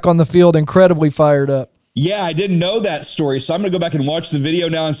went back on the field incredibly fired up. Yeah, I didn't know that story, so I'm going to go back and watch the video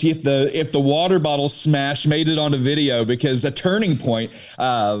now and see if the water bottle smash made it onto video, because the turning point,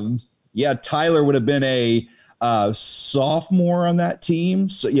 Tyler would have been a sophomore on that team.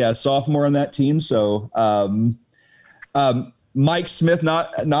 Sophomore on that team. So Mike Smith,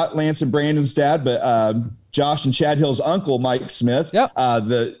 not Lance and Brandon's dad, but Josh and Chad Hill's uncle, Mike Smith. Yep.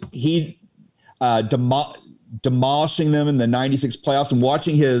 Demolishing them in the 96 playoffs, and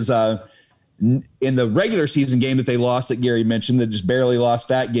watching his in the regular season game that they lost, that Gary mentioned, that just barely lost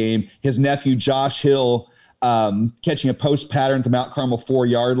that game, his nephew Josh Hill catching a post pattern at the Mount Carmel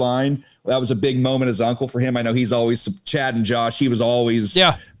 4-yard line. That was a big moment as uncle for him. I know he's always Chad and Josh. He was always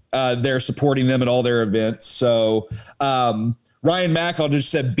there supporting them at all their events. So Ryan Mackall just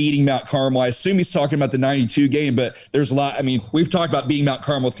said beating Mount Carmel. I assume he's talking about the 92 game, but there's a lot. I mean, we've talked about beating Mount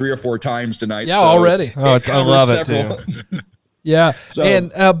Carmel 3 or 4 times tonight. Yeah, already. Oh, I love it too. Yeah. So-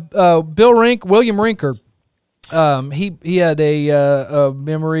 and William Rinker, he had a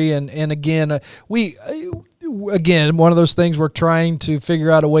memory, and again, again, one of those things we're trying to figure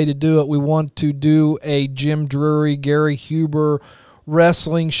out a way to do it. We want to do a Jim Drury, Gary Huber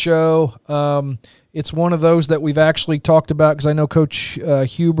wrestling show. It's one of those that we've actually talked about because I know Coach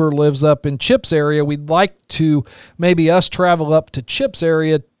Huber lives up in Chip's area. We'd like to maybe us travel up to Chip's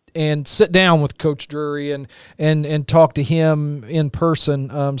area and sit down with Coach Drury and talk to him in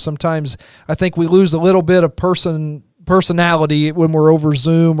person. Sometimes I think we lose a little bit of personality when we're over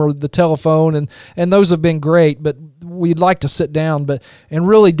Zoom or the telephone, and those have been great, but we'd like to sit down and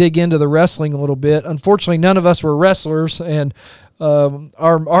really dig into the wrestling a little bit. Unfortunately, none of us were wrestlers, and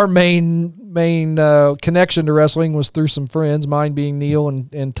our main connection to wrestling was through some friends, mine being Neil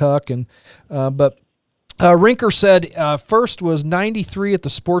and Tuck, but Rinker said first was 93 at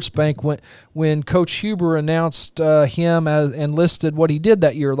the Sports Bank when Coach Huber announced him and listed what he did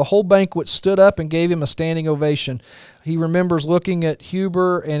that year. The whole banquet stood up and gave him a standing ovation. He remembers looking at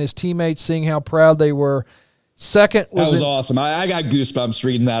Huber and his teammates, seeing how proud they were. Second was that was awesome. I got goosebumps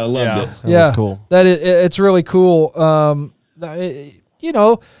reading that. I loved it. That was cool. It's really cool.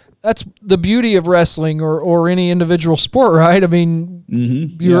 That's the beauty of wrestling or any individual sport, right? I mean,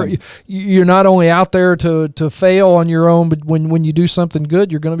 you're not only out there to fail on your own, but when you do something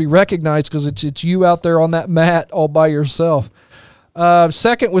good, you're going to be recognized because it's you out there on that mat all by yourself.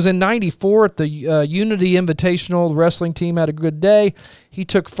 Second was in 94 at the Unity Invitational. The wrestling team had a good day. He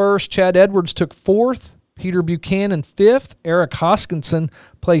took first. Chad Edwards took fourth. Peter Buchanan fifth. Eric Hoskinson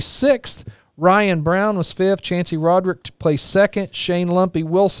placed sixth. Ryan Brown was fifth. Chancey Roderick placed second. Shane Lumpy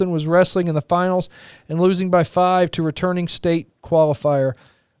Wilson was wrestling in the finals and losing by 5 to returning state qualifier.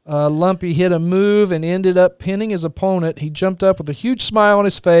 Lumpy hit a move and ended up pinning his opponent. He jumped up with a huge smile on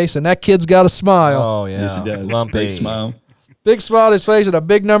his face, and that kid's got a smile. Oh, yeah. Yes, he does. Lumpy. Big smile. Big smile on his face and a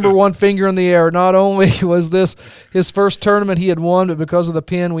big number 1 finger in the air. Not only was this his first tournament he had won, but because of the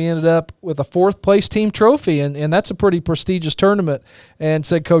pin, we ended up with a 4th place team trophy, and that's a pretty prestigious tournament. And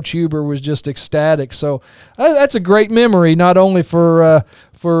said Coach Huber was just ecstatic. So that's a great memory, not only for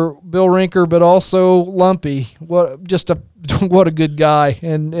Bill Rinker, but also Lumpy. What a good guy,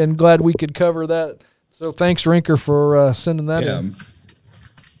 and glad we could cover that. So thanks, Rinker, for sending that in.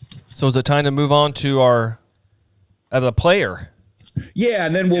 So is it time to move on to our as a player? Yeah,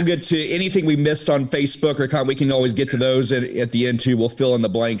 and then we'll get to anything we missed on Facebook or we can always get to those at the end too. We'll fill in the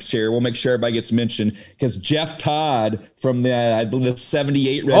blanks here. We'll make sure everybody gets mentioned because Jeff Todd from I believe the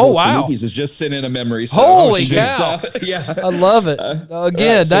 78 Red Bull Salukis has just sent in a memory. So holy cow! Yeah, I love it.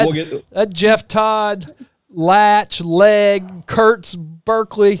 Again, that Jeff Todd, Latch, Leg, Kurtz,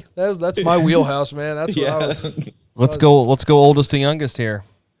 Berkeley. That's my wheelhouse, man. That's what I was. Let's go oldest to youngest here.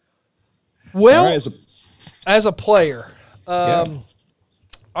 Well, right, as a player, I'm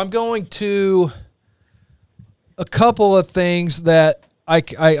going to a couple of things that I'm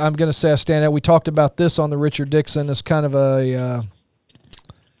going to say I stand out. We talked about this on the Richard Dixon as kind of an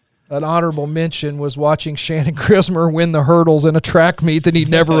honorable mention was watching Shannon Grismer win the hurdles in a track meet that he'd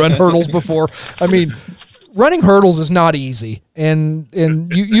never run hurdles before. I mean, running hurdles is not easy, and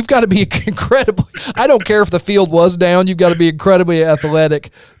you've got to be incredibly. I don't care if the field was down. You've got to be incredibly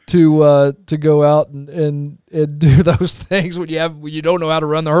athletic to go out and do those things when you don't know how to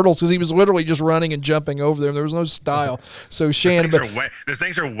run the hurdles, because he was literally just running and jumping over them. There was no style. So Shannon, those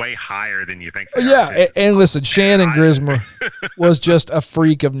things are way higher than you think. And listen, Shannon Grismer was just a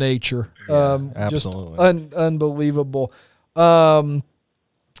freak of nature. Absolutely, just unbelievable. But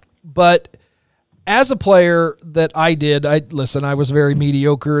as a player that I was very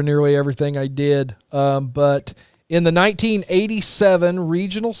mediocre in nearly everything I did. But in the 1987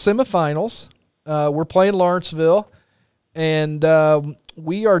 regional semifinals, we're playing Lawrenceville, and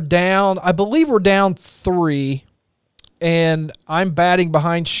we are down. I believe we're down 3, and I'm batting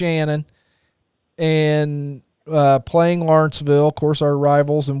behind Shannon and playing Lawrenceville, of course, our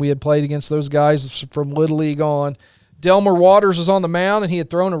rivals, and we had played against those guys from Little League on. Delmer Waters was on the mound, and he had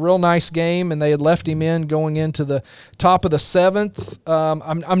thrown a real nice game, and they had left him in going into the top of the 7th.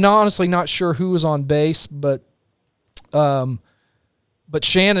 I'm honestly not sure who was on base, but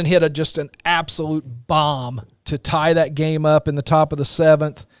Shannon hit just an absolute bomb to tie that game up in the top of the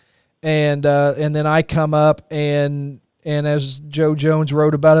 7th. and then I come up and as Joe Jones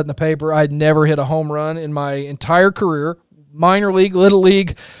wrote about it in the paper, I'd never hit a home run in my entire career, minor league, little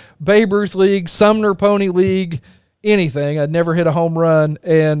league, Babe Ruth League, Sumner Pony League, anything. I'd never hit a home run,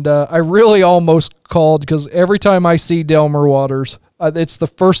 and I really almost called because every time I see Delmer Waters, it's the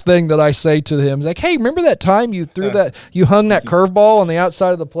first thing that I say to him. It's like, hey, remember that time you threw you hung that curveball on the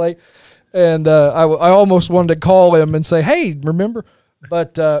outside of the plate? And I almost wanted to call him and say, hey, remember?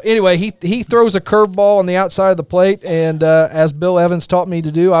 But anyway, he throws a curveball on the outside of the plate, and as Bill Evans taught me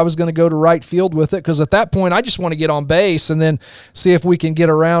to do, I was going to go to right field with it because at that point I just want to get on base and then see if we can get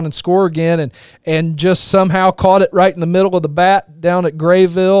around and score again, and just somehow caught it right in the middle of the bat down at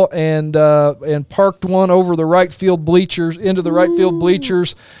Grayville and parked one over the right field bleachers into the right field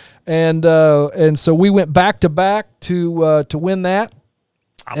bleachers, and so we went back to back to win that.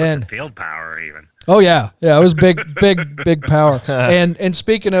 I was in field power even. Oh yeah, it was big power. And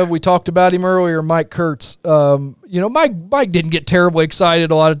speaking of, we talked about him earlier, Mike Kurtz. Mike didn't get terribly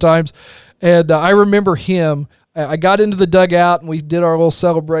excited a lot of times, and I remember him. I got into the dugout and we did our little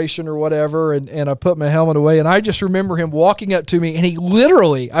celebration or whatever, and I put my helmet away, and I just remember him walking up to me, and he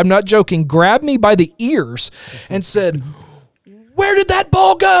literally, I'm not joking, grabbed me by the ears and said, where did that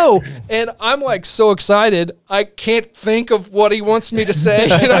ball go? And I'm like so excited, I can't think of what he wants me to say.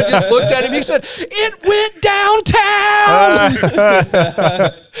 And I just looked at him. He said, it went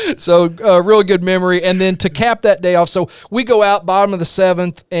downtown. So real good memory. And then to cap that day off, so we go out bottom of the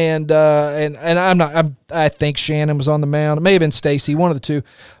seventh, and I think Shannon was on the mound. It may have been Stacy, one of the two.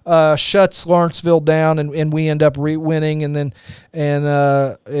 Shuts Lawrenceville down, and we end up winning, and then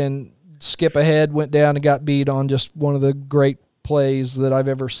and Skip Ahead went down and got beat on just one of the great plays that I've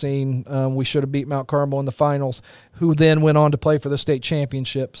ever seen. We should have beat Mount Carmel in the finals, who then went on to play for the state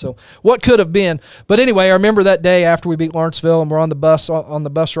championship. So what could have been? But anyway, I remember that day after we beat Lawrenceville, and we're on the bus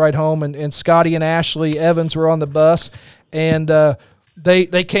ride home, and Scotty and Ashley Evans were on the bus, and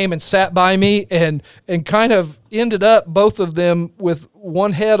they came and sat by me and kind of ended up, both of them, with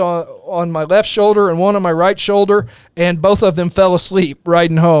one head on my left shoulder and one on my right shoulder, and both of them fell asleep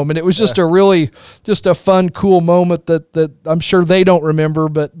riding home. And it was just a fun, cool moment that I'm sure they don't remember,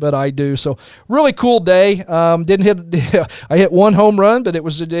 but I do. So really cool day. I hit one home run, but it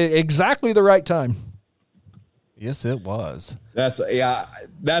was exactly the right time. Yes, it was. That's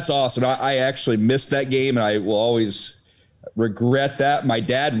awesome. I actually missed that game, and I will always regret that. My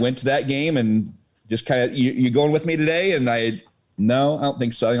dad went to that game and just kind of, you going with me today? And no, I don't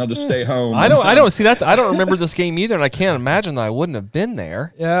think so. I'll just stay home. I don't see that. I don't remember this game either, and I can't imagine that I wouldn't have been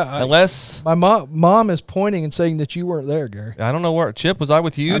there. Yeah, unless my mom is pointing and saying that you weren't there, Gary. I don't know where. Chip, was I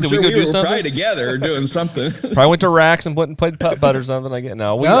with you? I'm Did sure we go do were something? Probably together doing something. Probably went to Racks and played putt-putt or something. I don't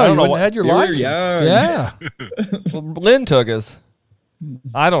know. I don't know what had your license. Yeah. Well, Lynn took us.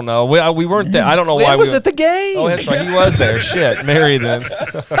 I don't know. We weren't there. I don't know why. He was at the game. Oh, that's right. He was there. Shit, Mary then.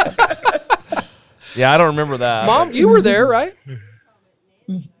 Yeah, I don't remember that. Mom, you were there, right?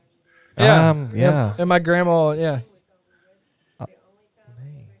 Yeah. Yeah. And my grandma, yeah.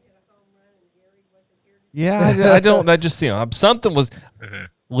 Yeah, I don't. I just something was.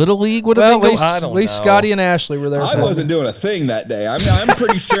 Little League would have been. At least Scotty and Ashley were there. I wasn't doing a thing that day. I'm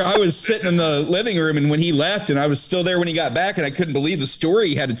pretty sure I was sitting in the living room, and when he left, and I was still there when he got back, and I couldn't believe the story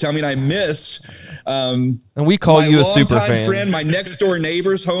he had to tell me, and I missed. And we call you a super fan. Friend, my next door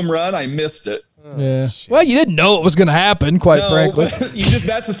neighbor's home run, I missed it. Yeah. Well, you didn't know it was going to happen, quite frankly.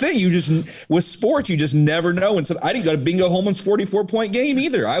 That's the thing. With sports, you just never know. And so I didn't go to Bingo Holman's 44-point game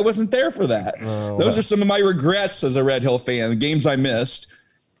either. I wasn't there for that. Those are some of my regrets as a Red Hill fan, the games I missed.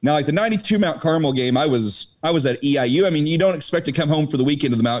 Now, like the 92 Mount Carmel game, I was at EIU. I mean, you don't expect to come home for the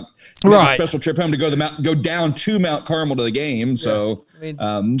weekend of the Mount, right? A special trip home to go down to Mount Carmel to the game. So,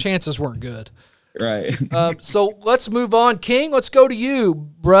 chances weren't good. Right. So let's move on. King, let's go to you,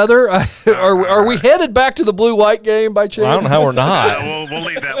 brother. Are we headed back to the blue-white game by chance? I don't know how we're not. We'll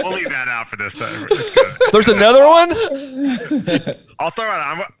leave that out for this time. There's another one?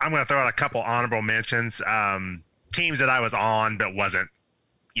 I'm going to throw out a couple honorable mentions. Teams that I was on but wasn't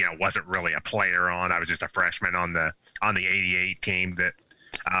really a player on. I was just a freshman on the 88 team that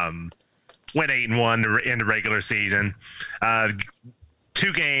went 8-1 in the regular season.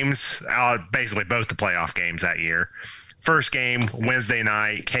 2 games, basically both the playoff games that year. First game, Wednesday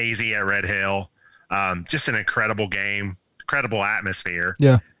night, Casey at Red Hill. Just an incredible game, incredible atmosphere.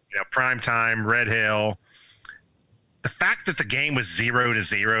 Yeah. Prime time, Red Hill. The fact that the game was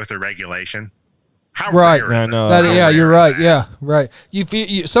 0-0 through regulation. How right. rare is that? You're right. Yeah, right.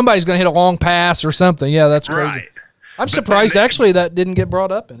 You somebody's going to hit a long pass or something. Yeah, that's crazy. Right. I'm surprised actually that didn't get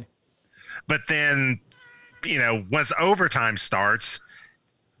brought up any. But then, once overtime starts,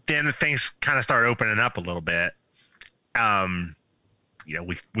 then things kind of start opening up a little bit.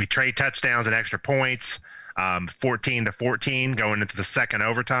 We trade touchdowns and extra points, 14-14 going into the second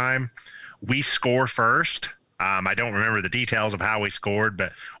overtime. We score first. I don't remember the details of how we scored,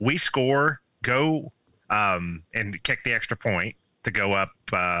 but we score, go and kick the extra point to go up.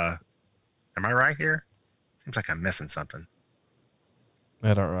 Am I right here? Seems like I'm missing something.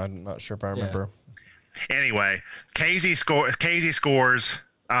 I'm not sure if I remember. Yeah. Anyway, Casey scores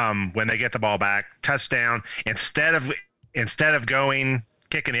when they get the ball back, touchdown. Instead of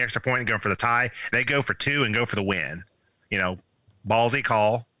kicking the extra point and going for the tie, they go for 2 and go for the win. Ballsy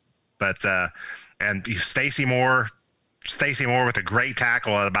call, but and Stacy Moore with a great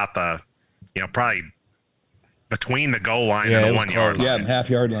tackle at about the probably between the goal line and the 1 yard line. Yeah,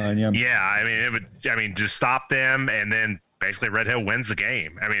 half-yard line. Yeah. Yeah, just stop them, and then basically Red Hill wins the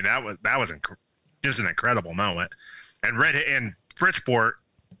game. I mean, that was just an incredible moment. And Bridgeport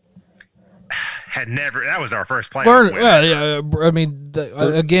had never. That was our first playoff win. I mean,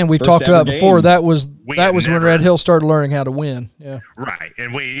 again, we've talked about before. Game. That was when Red Hill started learning how to win. Yeah. Right,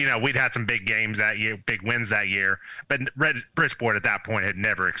 and we'd had some big games that year, big wins that year, but Bridgeport at that point had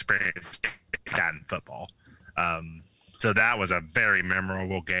never experienced that in football. So that was a very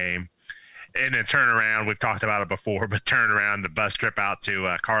memorable game. And then turn around, we've talked about it before, but turn around the bus trip out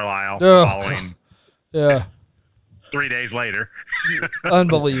to Carlisle following 3 days later.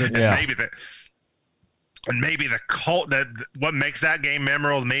 Unbelievable. Maybe the cult that what makes that game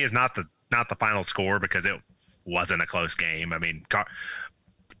memorable to me is not the final score, because it wasn't a close game. I mean,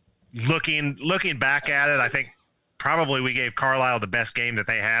 looking back at it, I think probably we gave Carlisle the best game that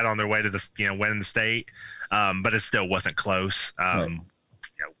they had on their way to winning the state, but it still wasn't close.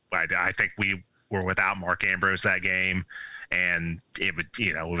 Right. I think we were without Mark Ambrose that game, and it was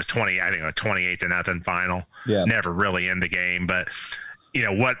 28-0 final. Yeah. Never really in the game, but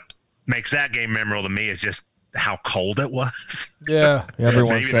what makes that game memorable to me is just how cold it was. Yeah.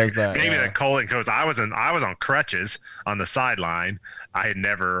 Everyone says that. Maybe the cold, because I was on crutches on the sideline. I had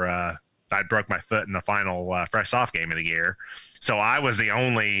never I broke my foot in the final fresh soft game of the year, so I was the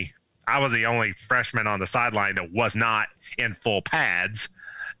only freshman on the sideline that was not in full pads.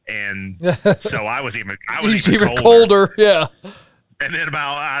 And so I was even colder. Yeah. And then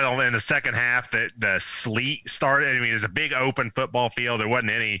in the second half, the sleet started. I mean, it was a big open football field. There wasn't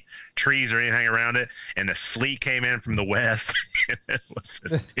any trees or anything around it, and the sleet came in from the west. It was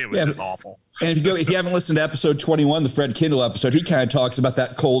just awful. And if you haven't listened to episode 21, the Fred Kindle episode, he kind of talks about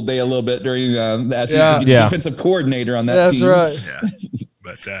that cold day a little bit during as defensive coordinator on that team. That's right.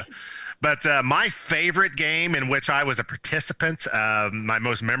 Yeah. But my favorite game in which I was a participant, my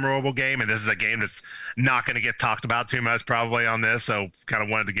most memorable game, and this is a game that's not going to get talked about too much probably on this, so kind of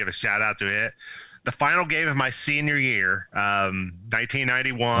wanted to give a shout out to it. The final game of my senior year,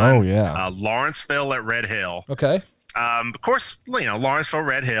 1991. Oh, yeah. Lawrenceville at Red Hill. Okay. Of course, Lawrenceville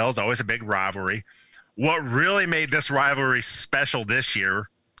Red Hill is always a big rivalry. What really made this rivalry special this year, of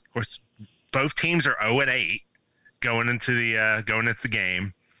course, both teams are 0-8 going into the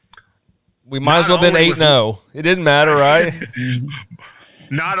game. We might as well have been 8-0. It didn't matter, right?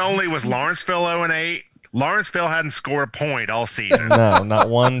 Not only was Lawrenceville 0-8, Lawrenceville hadn't scored a point all season. No, not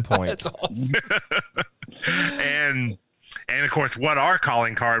 1 point. That's awesome. And of course, what our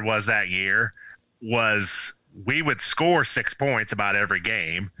calling card was that year was we would score 6 points about every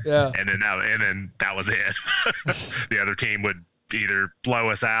game. Yeah. And then that was it. The other team would either blow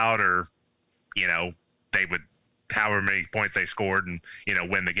us out or, they would, however many points they scored, and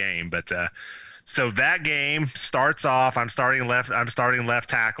win the game. But so that game starts off. I'm starting left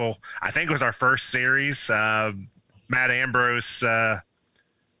tackle. I think it was our first series. Matt Ambrose,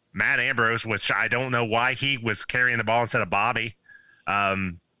 which I don't know why he was carrying the ball instead of Bobby.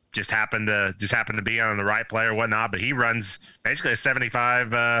 Just happened to be on the right play or whatnot. But he runs basically a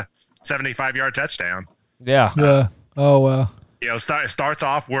 75-yard touchdown. Yeah. Yeah. Oh wow. Starts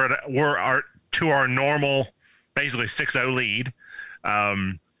off we're to our normal, basically 6-0 lead.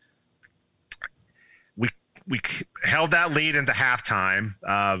 We held that lead into halftime.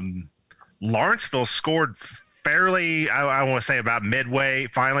 Lawrenceville scored fairly, I want to say about midway,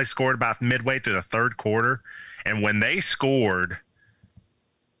 finally scored about midway through the third quarter. And when they scored,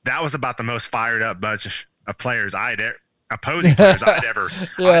 that was about the most fired up bunch of players opposing players I'd ever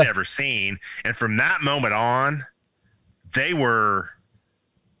seen. And from that moment on, they were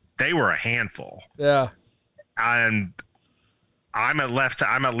a handful. Yeah. And I'm at left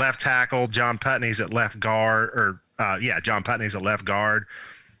tackle. John Putney's at left guard, John Putney's at left guard.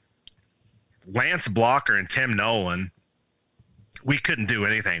 Lance Blocker and Tim Nolan, we couldn't do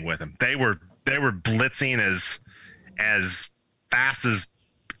anything with them. They were blitzing as fast as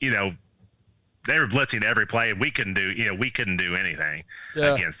you know, they were blitzing every play, and we couldn't do anything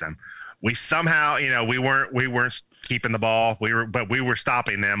against them. We somehow, you know, we weren't keeping the ball. We were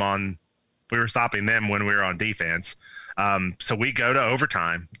stopping them when we were on defense. So we go to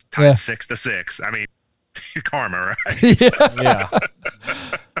overtime, tied 6-6. I mean, karma, right? Yeah.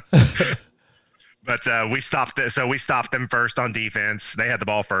 But we stopped it. So we stopped them first on defense. They had the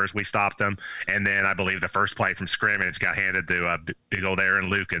ball first. We stopped them, and then I believe the first play from scrimmage got handed to big old Aaron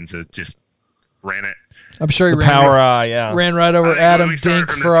Lukens. It just ran it. I'm sure he ran right over Adam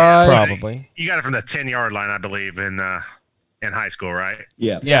Dink Fry. Probably. You got it from the 10-yard line, I believe, in high school, right?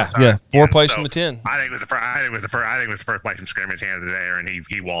 Yeah. 4 plays from the 10. I think it was the first play from scrimmage handed to Aaron.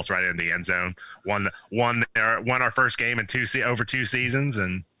 He waltzed right into the end zone. Won our first game in over 2 seasons,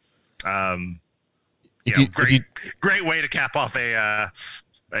 and great way to cap off a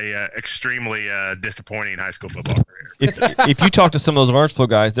extremely disappointing high school football career. If you talk to some of those Lawrenceville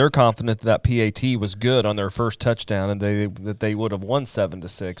guys, they're confident that PAT was good on their first touchdown and that they would have won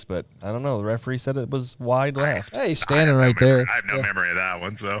 7-6. But I don't know. The referee said it was wide left. Hey, he's standing right there. I have no memory of that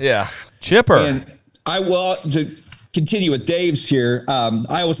one. So yeah, Chipper. And to continue with Dave's here.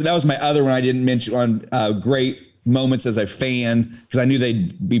 That was my other one I didn't mention on great moments as a fan, because I knew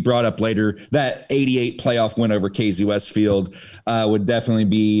they'd be brought up later. That 88 playoff win over KZ Westfield would definitely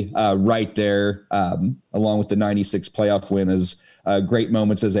be right there, along with the 96 playoff win as great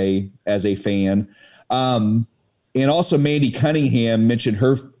moments as a fan. And also Mandy Cunningham mentioned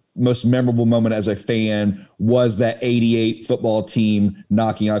her most memorable moment as a fan was that 88 football team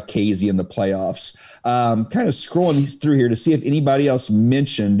knocking off KZ in the playoffs. Kind of scrolling through here to see if anybody else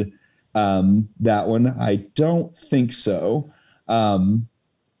mentioned that one. I don't think so.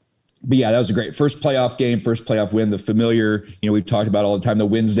 But yeah, that was a great first playoff game, first playoff win, the familiar, we've talked about all the time, the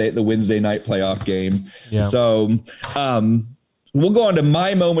Wednesday night playoff game. Yeah. So, we'll go on to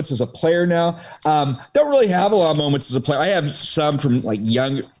my moments as a player now. Don't really have a lot of moments as a player. I have some from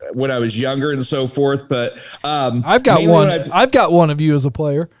when I was younger and so forth, but, I've got one. I've got one of you as a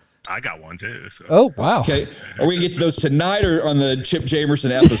player. I got one too. So. Oh, wow. Okay. Are we going to get to those tonight or on the Chip Jamerson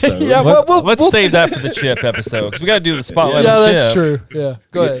episode? Yeah, let's save that for the Chip episode, because we got to do the spotlight. Yeah, on that's Chip. true. Yeah,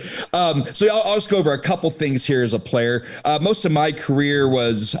 go ahead. So I'll just go over a couple things here as a player. Most of my career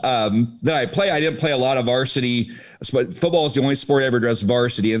was that I didn't play a lot of varsity. But football is the only sport I ever dressed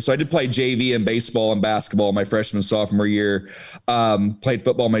varsity. And so I did play JV and baseball and basketball my freshman, sophomore year. Played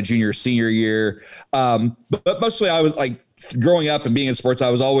football my junior, senior year. But mostly I was growing up and being in sports, I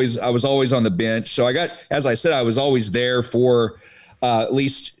was always on the bench. So as I said, I was always there for at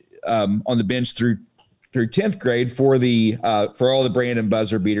least on the bench through 10th grade for all the Brandon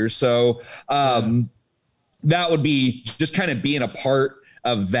buzzer beaters. So that would be just kind of being a part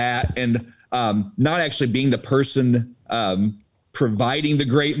of that, and not actually being the person providing the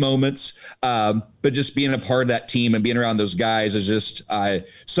great moments, but just being a part of that team and being around those guys is just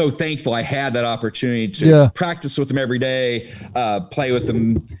so thankful I had that opportunity to practice with them every day, play with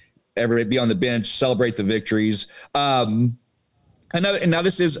them every day, be on the bench, celebrate the victories. And now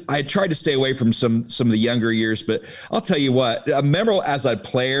this is, I tried to stay away from some of the younger years, but I'll tell you what, memorable as a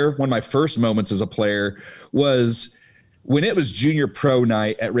player, one of my first moments as a player was when it was junior pro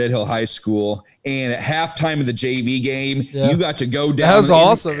night at Red Hill High School, and at halftime of the JV game, you got to go down. That was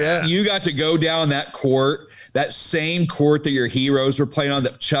awesome, yeah. You got to go down that court, that same court that your heroes were playing on,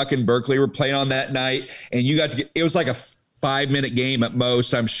 that Chuck and Berkeley were playing on that night, and you got to it was like a 5-minute game at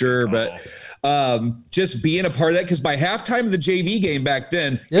most, I'm sure, but just being a part of that, because by halftime of the JV game back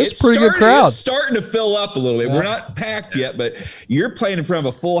then, it's a pretty good crowd. It's starting to fill up a little bit. Yeah. We're not packed yet, but you're playing in front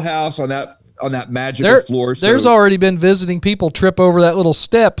of a full house on that magical floor. So. There's already been visiting people trip over that little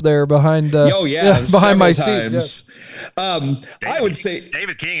step there behind. Behind my seat. Yes. I would say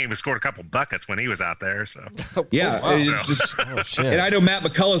David King even scored a couple buckets when he was out there. So yeah, it's just, and I know Matt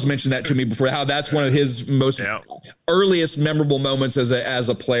McCullough's mentioned that to me before. How that's one of his most earliest memorable moments as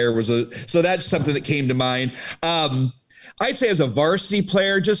a player so that's something that came to mind. I'd say as a varsity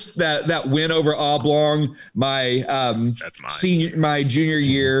player, just that win over Oblong, my junior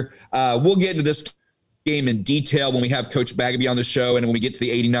year. We'll get into this game in detail when we have Coach Bagby on the show, and when we get to the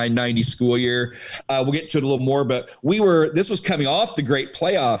 89-90 school year, we'll get to it a little more. But this was coming off the great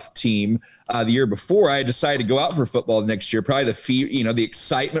playoff team the year before. I had decided to go out for football next year. Probably the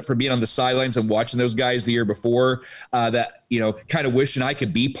excitement from being on the sidelines and watching those guys the year before. That kind of wishing I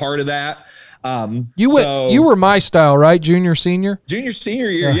could be part of that. You were my style, right? Junior, senior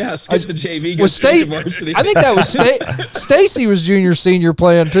year. Yeah. Skip the JV. Varsity. I think that was Stacy was junior, senior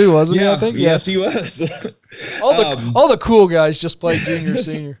playing too, wasn't he? I think. Yes, he was. All the cool guys just played junior,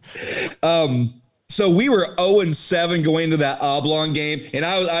 senior. So we were 0-7 going into that Oblong game, and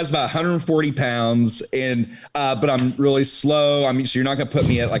I was about 140 pounds, and but I'm really slow. I mean, so you're not going to put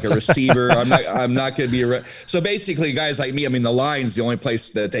me at like a receiver. I'm not going to be so basically, guys like me, I mean, the line's the only place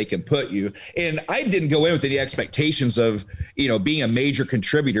that they can put you. And I didn't go in with any expectations of being a major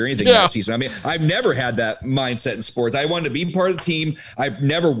contributor or anything that season. I mean, I've never had that mindset in sports. I wanted to be part of the team. I've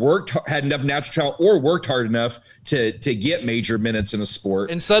never had enough natural talent or worked hard enough to get major minutes in a sport.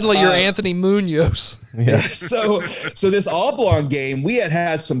 And suddenly you're Anthony Munoz. Yeah. So this Oblong game, we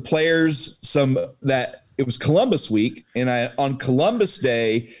had some players, it was Columbus week, and on Columbus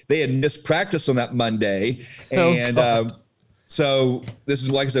Day, they had missed practice on that Monday. And so this is,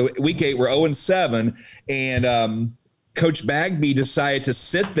 like I said, week 8, we're 0-7, and Coach Bagby decided to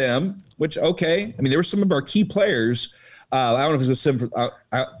sit them, which, okay. I mean, there were some of our key players. I don't know if it was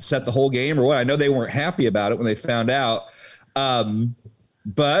set the whole game or what. I know they weren't happy about it when they found out.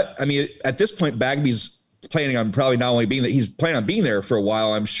 But I mean, at this point, Bagby's planning on probably not only being there, he's planning on being there for a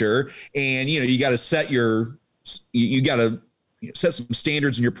while, I'm sure. And, you got to set some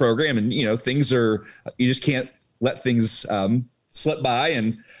standards in your program, and, things you just can't let things slip by.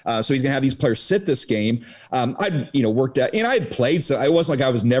 And so he's going to have these players sit this game. I'd worked out, and I had played, so I wasn't like I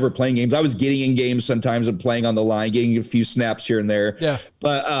was never playing games. I was getting in games sometimes and playing on the line, getting a few snaps here and there. Yeah.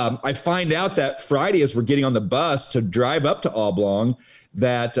 But I find out that Friday, as we're getting on the bus to drive up to Oblong,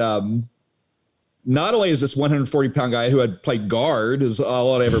 that not only is this 140-pound guy who had played guard is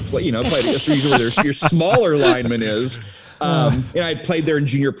all I ever played, played usually where your smaller lineman is. And I played there in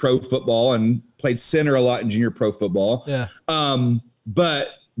junior pro football and played center a lot in junior pro football. Yeah. But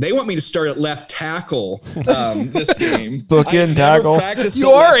they want me to start at left tackle this game. Bookend tackle.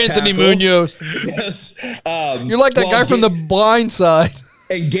 You are Anthony Munoz. Yes. You're like that guy from The Blind Side.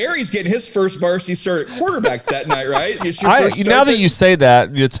 And Gary's getting his first varsity start at quarterback that night, right? Now that you say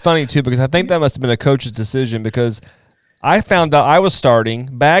that, it's funny too, because I think that must have been a coach's decision, because I found out I was starting.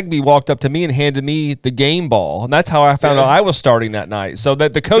 Bagby walked up to me and handed me the game ball, and that's how I found out I was starting that night. So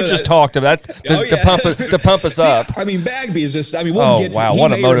that the coaches talked about to pump us up. I mean, Bagby is just. I mean, we'll get to he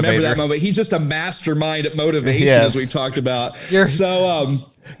what may a motivator. remember that moment. He's just a mastermind at motivation, as we talked about.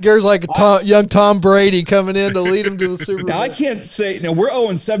 Gary's like a young Tom Brady coming in to lead him to the Super Bowl. Now, I can't say, we're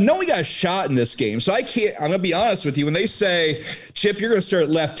 0-7. No one got a shot in this game. So I'm going to be honest with you. When they say, Chip, you're going to start at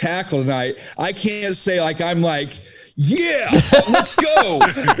left tackle tonight, I can't say yeah, let's go.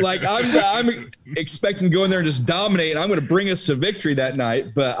 Like I'm expecting to go in there and just dominate, and I'm going to bring us to victory that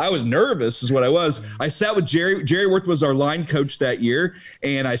night. But I was nervous, is what I was. I sat with Jerry. Jerry was our line coach that year,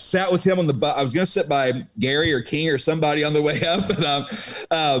 and I sat with him on the bus. I was going to sit by Gary or King or somebody on the way up,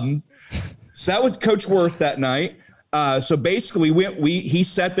 but sat with Coach Worth that night. So basically, he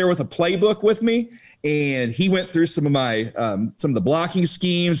sat there with a playbook with me. And he went through some of the blocking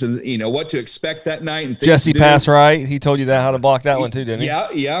schemes and what to expect that night. And Jesse pass right. He told you how to block that one too, didn't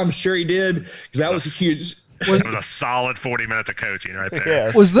he? Yeah, I'm sure he did, because that was a huge. It was a solid 40 minutes of coaching right there.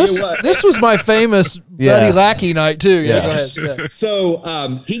 Yes. Was this? This was my famous Buddy Lackey night too. Yeah, yes. Go ahead. Yeah.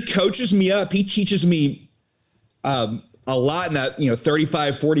 So he coaches me up. He teaches me a lot in that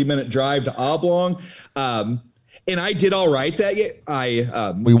 35, 40-minute drive to Oblong. And I did all right that year.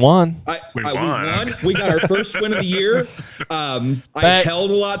 We won. We won. We got our first win of the year. I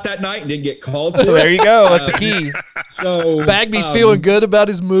held a lot that night and didn't get called for. There you go. That's the key. So Bagby's feeling good about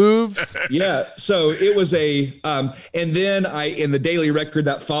his moves. Yeah. So it was and then in the Daily Record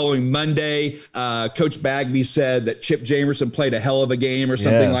that following Monday, Coach Bagby said that Chip Jamerson played a hell of a game or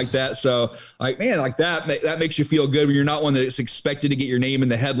something like that. So that makes you feel good when you're not one that's expected to get your name in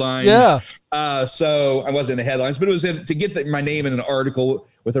the headlines. Yeah. So I wasn't in the headlines, but it was to get my name in an article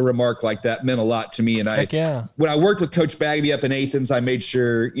with a remark like that meant a lot to me. And when I worked with Coach Bagby up in Athens, I made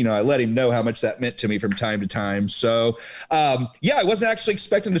sure, I let him know how much that meant to me from time to time. So, I wasn't actually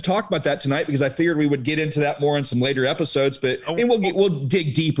expecting to talk about that tonight, because I figured we would get into that more in some later episodes, and we'll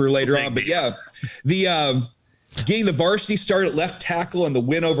dig deeper later on. But getting the varsity start at left tackle and the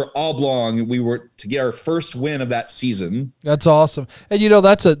win over Oblong, we were to get our first win of that season. That's awesome. And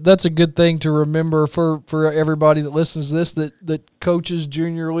that's a good thing to remember for everybody that listens to this, that coaches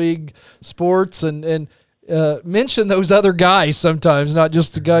junior league sports, and mention those other guys sometimes, not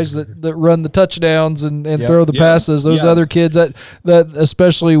just the guys that run the touchdowns and throw the passes. Those other kids that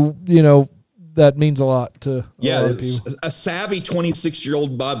especially, that means a lot to a lot of people. A savvy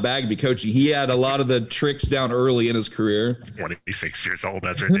 26-year-old Bob Bagby coaching. He had a lot of the tricks down early in his career. 26 years old.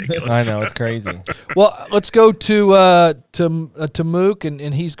 That's ridiculous. I know, it's crazy. Well, let's go to Mook,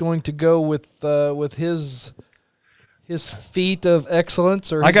 and he's going to go with his feat of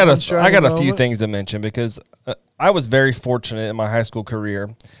excellence. Or I got a few things to mention, because I was very fortunate in my high school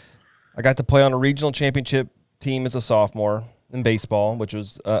career. I got to play on a regional championship team as a sophomore in baseball, which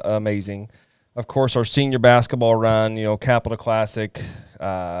was amazing. Of course, our senior basketball run, Capital Classic,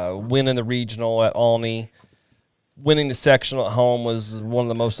 winning the regional at Alney, winning the sectional at home was one of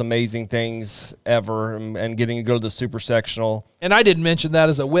the most amazing things ever, and getting to go to the super sectional. And I didn't mention that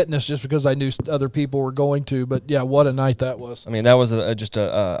as a witness just because I knew other people were going to, but yeah, what a night that was. I mean, that was just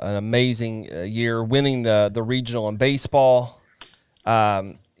an amazing year, winning the regional in baseball.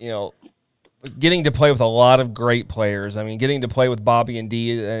 Getting to play with a lot of great players. I mean, getting to play with Bobby and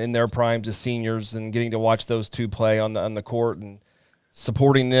Dee in their primes as seniors, and getting to watch those two play on the court and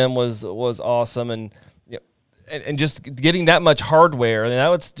supporting them was awesome. And just getting that much hardware, and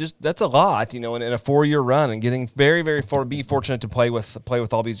that's a lot, in a 4-year run, and getting very, very be fortunate to play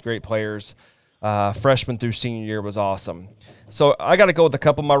with all these great players. Freshman through senior year was awesome. So I got to go with a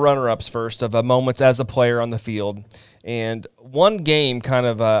couple of my runner-ups first of moments as a player on the field. And one game kind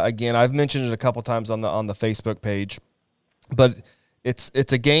of, again, I've mentioned it a couple times on the Facebook page, but it's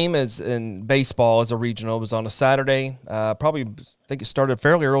a game as in baseball as a regional. It was on a Saturday. I think it started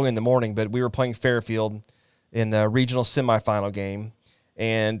fairly early in the morning, but we were playing Fairfield in the regional semifinal game.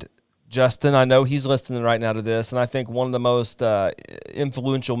 And Justin, I know he's listening right now to this, and I think one of the most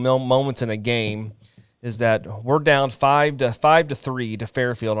influential moments in a game is that we're down 5-3 to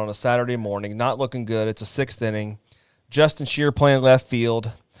Fairfield on a Saturday morning, not looking good. It's a 6th inning. Justin Shear playing left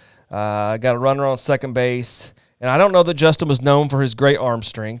field. Got a runner on second base. And I don't know that Justin was known for his great arm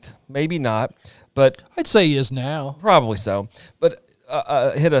strength. Maybe not. But I'd say he is now. Probably so. But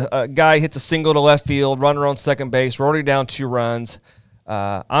a guy hits a single to left field, runner on second base. We're already down 2 runs.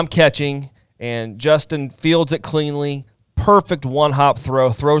 I'm catching, and Justin fields it cleanly. Perfect one-hop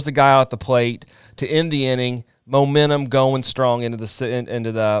throw. Throws the guy out the plate to end the inning. Momentum going strong into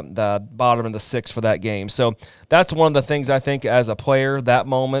the bottom of the 6th for that game. So that's one of the things I think as a player, that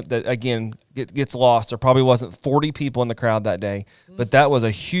moment that, again, gets lost. There probably wasn't 40 people in the crowd that day, but that was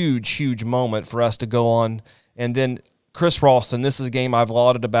a huge, huge moment for us to go on. And then Chris Ralston, this is a game I've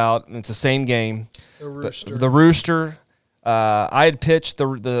lauded about, and it's the same game. The Rooster. I had pitched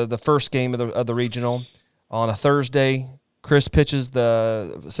the first game of the regional on a Thursday. Chris pitches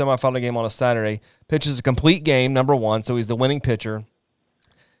the semifinal game on a Saturday, pitches a complete game, number 1, so he's the winning pitcher.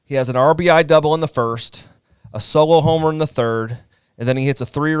 He has an RBI double in the first, a solo homer in the third, and then he hits a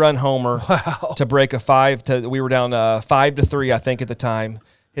 3-run homer to break we were down 5-3, I think, at the time.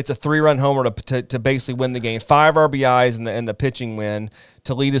 Hits a 3-run homer to basically win the game. 5 RBIs in the pitching win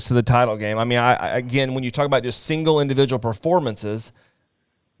to lead us to the title game. I mean, again, when you talk about just single individual performances,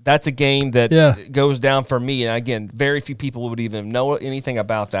 that's a game that goes down for me. And again, very few people would even know anything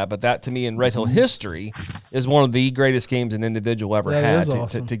about that. But that, to me, in Red Hill history, is one of the greatest games an individual ever had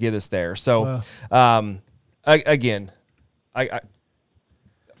to get us there. So, again, I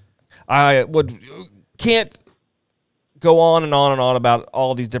can't go on and on and on about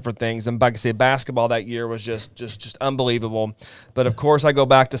all these different things. And like I said, basketball that year was just unbelievable. But, of course, I go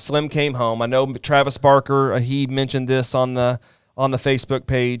back to Slim Came Home. I know Travis Barker, he mentioned this on the Facebook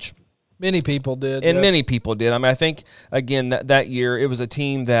page. Many people did. And many people did. I mean, I think, again, that year it was a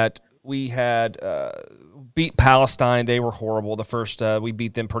team that we had beat Palestine. They were horrible. The first, we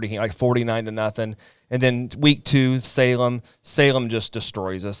beat them pretty, like 49-0. And then week 2, Salem just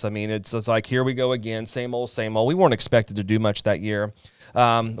destroys us. I mean, it's like, here we go again, same old, same old. We weren't expected to do much that year.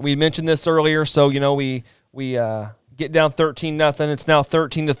 We mentioned this earlier, so, we get down 13-0. It's now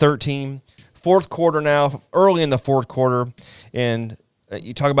 13-13. Fourth quarter now, early in the fourth quarter, and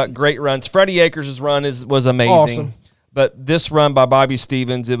you talk about great runs. Freddie Akers' run was amazing. Awesome. But this run by Bobby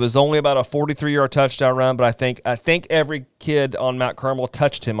Stevens, it was only about a 43-yard touchdown run, but I think every kid on Mount Carmel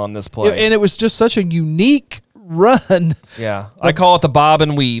touched him on this play. And it was just such a unique run. Yeah. I call it the bob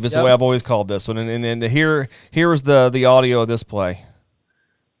and weave is the way I've always called this one. And here was the audio of this play.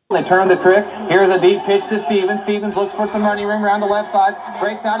 They turn the trick. Here's a deep pitch to Stevens. Stevens looks for some running room around the left side.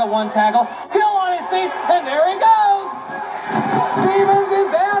 Breaks out of 1 tackle. Still on his feet, and there he goes. Stevens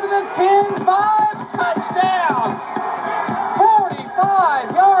is down to the 10-5 touchdown.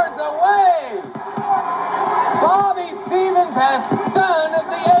 45 yards away. Bobby Stevens has stunned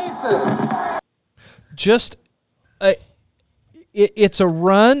the Aces. It's a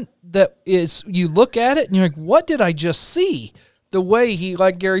run that is, you look at it and you're like, what did I just see? The way he,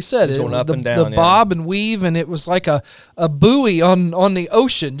 like Gary said, going up and down, the bob and weave, and it was like a buoy on the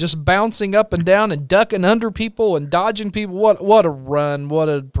ocean, just bouncing up and down and ducking under people and dodging people. What a run! What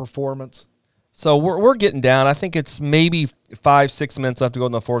a performance! So we're getting down. I think it's maybe 5-6 minutes left to go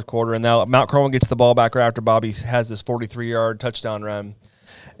in the fourth quarter, and now Mount Carmel gets the ball back right after Bobby has this 43-yard touchdown run,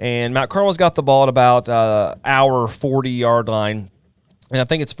 and Mount Carmel's got the ball at about our 40-yard line. and I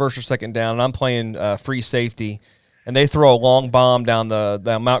think it's first or second down, and I'm playing free safety, and they throw a long bomb down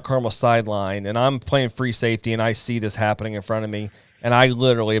the Mount Carmel sideline, and I'm playing free safety, and I see this happening in front of me, and I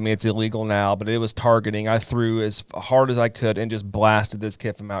literally, I mean, it's illegal now, but it was targeting. I threw as hard as I could and just blasted this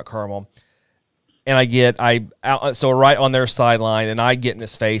kid from Mount Carmel. And so right on their sideline, and I get in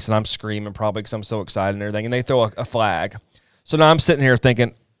his face, and I'm screaming probably because I'm so excited and everything, and they throw a flag. So now I'm sitting here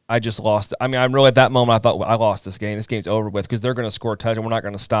thinking, I just lost it. I mean, I'm really at that moment, I thought, well, I lost this game. This game's over with because they're going to score a touchdown. We're not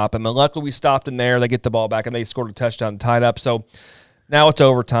going to stop them. And luckily we stopped in there. They get the ball back, and they scored a touchdown and tied up. So now it's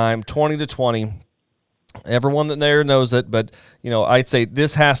overtime, 20-20. Everyone that there knows it, but, I'd say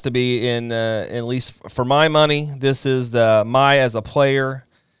this has to be in, at least for my money, this is as a player,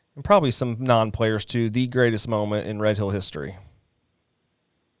 and probably some non-players too, the greatest moment in Red Hill history.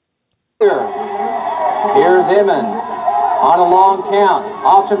 Here's Emmons on a long count.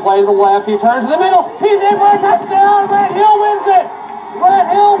 Option play to the left. He turns to the middle. He's in for a touchdown. Red Hill wins it.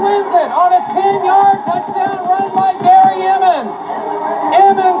 Red Hill wins it on a 10-yard touchdown run by Gary Emmons.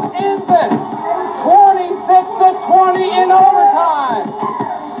 Emmons ends it 26-20 in overtime.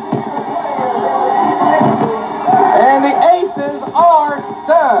 And the Aces are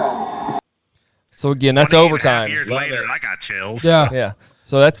done. So again, that's overtime. Years later, I got chills. Yeah.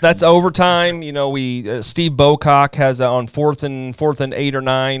 So that's overtime. Steve Bocock has on fourth and 8 or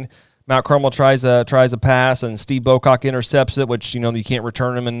 9. Mount Carmel tries a pass, and Steve Bocock intercepts it, which you can't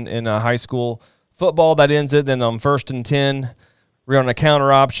return him in high school football. That ends it. Then on 1st and 10, we're on a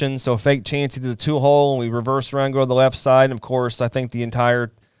counter option, so fake Chancey to the 2-hole, and we reverse around, go to the left side. And of course, I think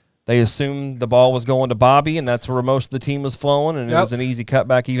they assumed the ball was going to Bobby, and that's where most of the team was flowing, and it was an easy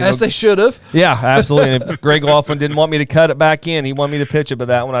cutback. As they should have. Yeah, absolutely. And Greg Laughlin didn't want me to cut it back in. He wanted me to pitch it, but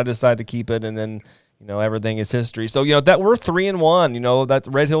that one I decided to keep it, and then everything is history. So that we're 3-1. That's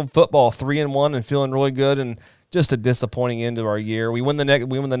Red Hill football 3-1 and feeling really good, and just a disappointing end of our year. We win the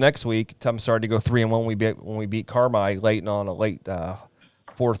next week. I'm sorry to go 3-1 when we beat Carmi late on a late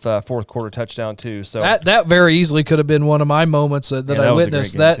fourth quarter touchdown too. So that very easily could have been one of my moments that I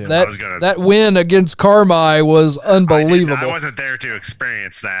witnessed. That win against Carmi was unbelievable. I wasn't there to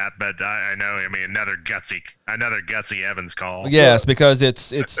experience that, but I know. I mean, another gutsy Evans call. Yes, because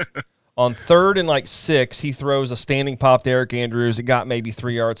it's on 3rd and 6, he throws a standing pop to Eric Andrews. It got maybe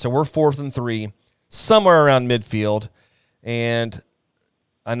 3 yards. So we're 4th and 3, somewhere around midfield, and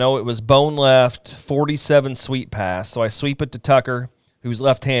I know it was bone left 47 sweep pass. So I sweep it to Tucker, who's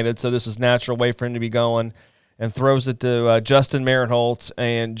left-handed, so this is a natural way for him to be going, and throws it to Justin Marenholtz,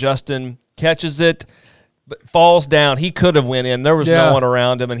 and Justin catches it, but falls down. He could have went in. There was no one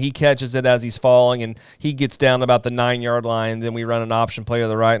around him, and he catches it as he's falling, and he gets down about the 9-yard line. Then we run an option play to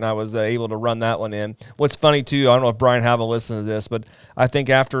the right, and I was able to run that one in. What's funny, too, I don't know if Brian Havel listened to this, but I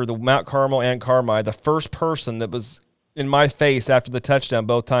think after the Mount Carmel and Carmi, the first person that was in my face after the touchdown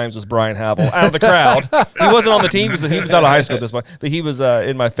both times was Brian Havel out of the crowd. He wasn't on the team. He was out of high school at this point, but he was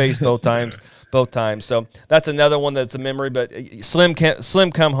in my face both times. So that's another one that's a memory, but Slim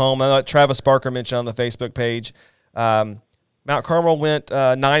come home. I let Travis Barker mention on the Facebook page. Mount Carmel went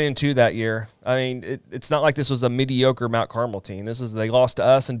 9-2 that year. I mean, it's not like this was a mediocre Mount Carmel team. They lost to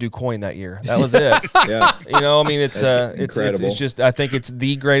us and DuQuoin that year. That was it. Yeah. I mean, it's incredible. It's just, I think it's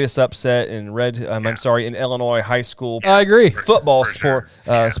the greatest upset in in Illinois high school. I agree. Football sports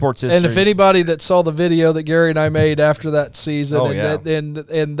history. And if anybody that saw the video that Gary and I made after that season,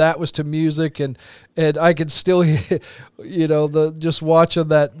 and that was to music, and I could still, just watching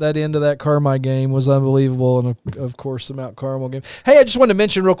that end of that Carmi game was unbelievable, and of course the Mount Carmel game. Hey, I just wanted to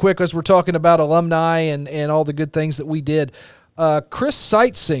mention real quick, as we're talking about alumni and all the good things that we did. Chris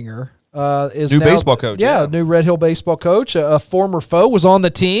Seitsinger is new now, baseball coach. Yeah, new Red Hill baseball coach. A former foe, was on the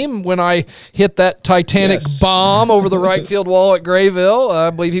team when I hit that Titanic bomb over the right field wall at Grayville. I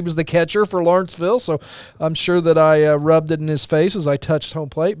believe he was the catcher for Lawrenceville, so I'm sure that I rubbed it in his face as I touched home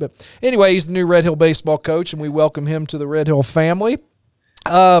plate. But anyway, he's the new Red Hill baseball coach, and we welcome him to the Red Hill family.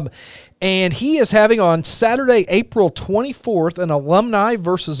 And he is having on Saturday, April 24th, an alumni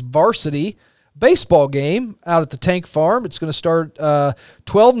versus varsity baseball game out at the Tank Farm. It's going to start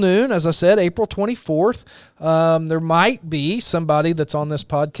 12 noon, as I said, April 24th. There might be somebody that's on this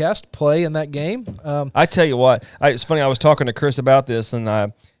podcast play in that game. I tell you what, it's funny. I was talking to Chris about this,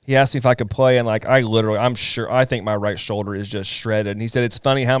 and he asked me if I could play, and I think my right shoulder is just shredded. And he said it's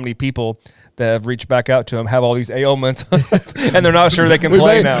funny how many people that have reached back out to him have all these ailments, and they're not sure they can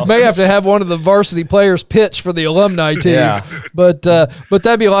play now. May have to have one of the varsity players pitch for the alumni team. Yeah. But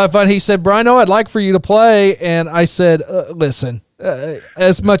that'd be a lot of fun. He said, "Brino, I'd like for you to play," and I said, "Listen,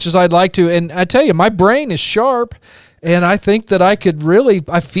 as much as I'd like to, and I tell you, my brain is sharp." And I think that I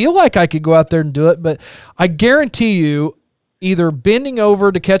feel like I could go out there and do it, but I guarantee you, either bending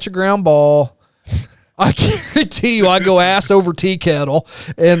over to catch a ground ball. I guarantee you I go ass over tea kettle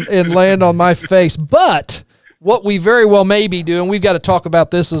and land on my face. But what we very well may be doing, we've got to talk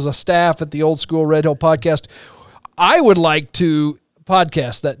about this as a staff at the Old School Red Hill Podcast. I would like to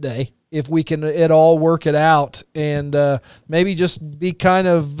podcast that day if we can at all work it out, and maybe just be kind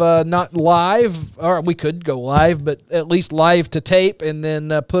of not live, or we could go live, but at least live to tape, and then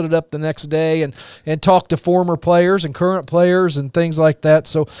put it up the next day and talk to former players and current players and things like that.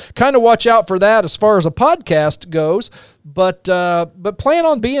 So kind of watch out for that as far as a podcast goes, but plan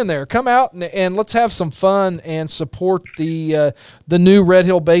on being there. Come out and let's have some fun and support the new Red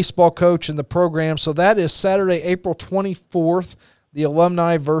Hill baseball coach and the program. So that is Saturday, April 24th. The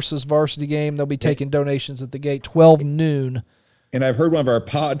alumni versus varsity game. They'll be taking donations at the gate, 12 noon. And I've heard one of our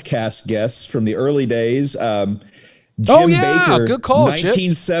podcast guests from the early days, Jim Baker, good call,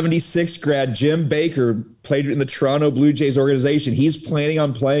 1976 grad Jim Baker, played in the Toronto Blue Jays organization. He's planning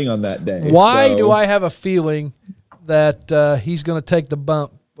on playing on that day. Why do I have a feeling that he's going to take the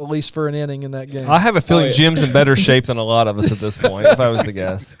bump, at least for an inning in that game? I have a feeling Jim's in better shape than a lot of us at this point, if I was to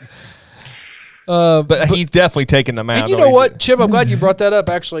guess. But he's definitely taking the mound. And you know what, Chip? I'm glad you brought that up,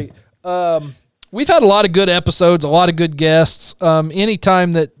 actually. We've had a lot of good episodes, a lot of good guests.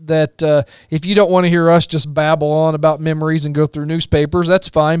 Anytime that if you don't want to hear us just babble on about memories and go through newspapers, that's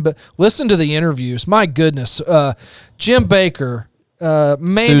fine. But listen to the interviews. My goodness. Jim Baker,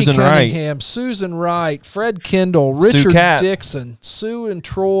 Mandy Susan Cunningham, Wright. Susan Wright, Fred Kendall, Richard Dixon, Sue and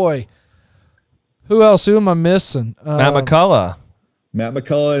Troy. Who else? Who am I missing? Matt McCullough. Matt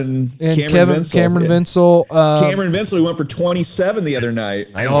McCullough and Cameron Vinsel. Cameron Vinsel, who went for 27 the other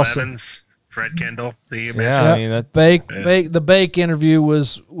night. Michael Evans, Fred Kendall. The Bake interview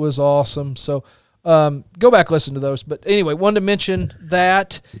was awesome. So go back, listen to those. But anyway, wanted to mention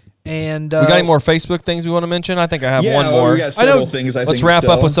that. And we got any more Facebook things we want to mention? I think I have one more. We got several things. Let's wrap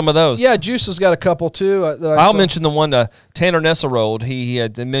up with some of those. Yeah, Juice has got a couple too. I'll mention the one Tanner Nesselrold. He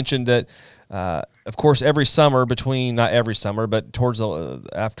had mentioned that. Of course, every summer not every summer, but towards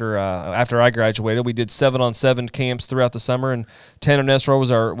after I graduated, we did 7-on-7 camps throughout the summer, and Tanner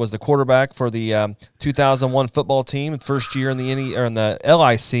Nesro was the quarterback for the 2001 football team, first year in the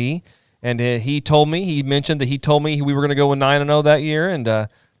LIC, and he mentioned that we were going to go 9-0 that year, and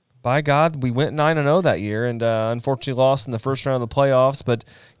by God, we went 9-0 that year, and unfortunately lost in the first round of the playoffs. But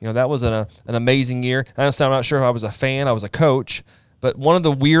that was an amazing year. Honestly, I'm not sure if I was a fan, I was a coach. But one of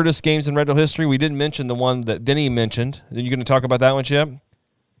the weirdest games in Red Hill history, we didn't mention the one that Vinny mentioned. Are you going to talk about that one, Chip?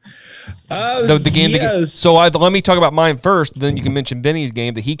 The game. Yes. So let me talk about mine first, then you can mention Vinny's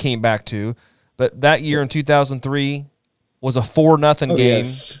game that he came back to. But that year in 2003 was a 4-0 game.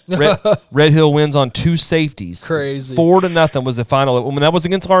 Yes. Red Hill wins on 2 safeties. Crazy. 4-0 was the final. That was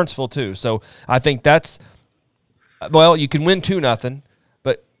against Lawrenceville too. So I think you can win 2-0.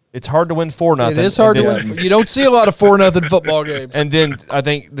 It's hard to win 4-0. It is hard to win. You don't see a lot of 4-0 football games. And then I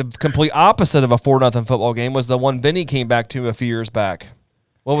think the complete opposite of a 4-0 football game was the one Vinny came back to a few years back.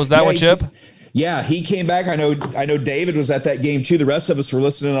 What was that one, Chip? He came back. I know David was at that game too. The rest of us were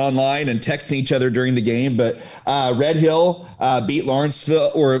listening online and texting each other during the game. But Red Hill beat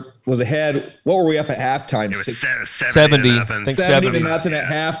Lawrenceville, or was ahead. What were we up at halftime? It was 70. I think 70 to nothing at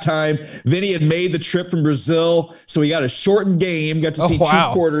halftime. Vinny had made the trip from Brazil, so he got a shortened game. Got to see 2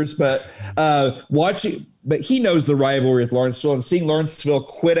 quarters, but watching. But he knows the rivalry with Lawrenceville, and seeing Lawrenceville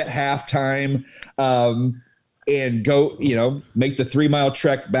quit at halftime. And go, make the 3-mile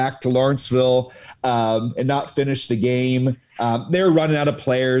trek back to Lawrenceville and not finish the game. They were running out of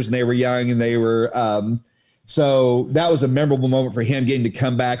players, and they were young, and they were so that was a memorable moment for him, getting to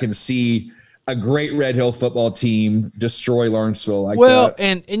come back and see a great Red Hill football team destroy Lawrenceville like that.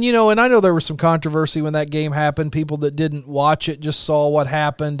 And I know there was some controversy when that game happened. People that didn't watch it just saw what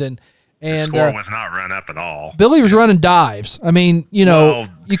happened, and the score was not run up at all. Billy was running dives. I mean, you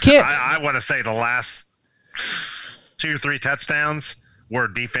can't. I want to say the last 2 or 3 touchdowns were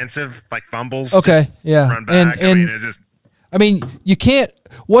defensive, like fumbles. Okay, yeah. Run back. You can't.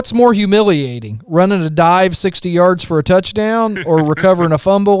 What's more humiliating, running a dive 60 yards for a touchdown, or recovering a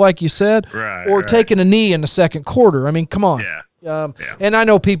fumble, like you said, or taking a knee in the second quarter? I mean, come on. Yeah. And I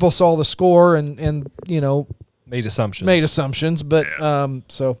know people saw the score and made assumptions. But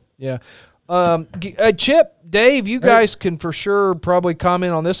Chip, Dave, you guys can for sure probably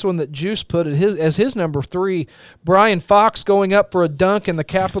comment on this one that Juice put as his number 3. Brian Fox going up for a dunk in the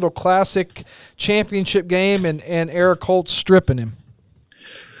Capital Classic championship game, and Eric Holt stripping him.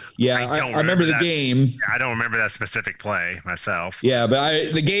 Yeah, I remember the game. I don't remember that specific play myself. Yeah,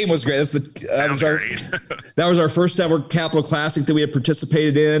 but the game was great. That was our first ever Capital Classic that we had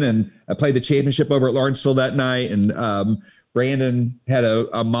participated in, and I played the championship over at Lawrenceville that night, and Brandon had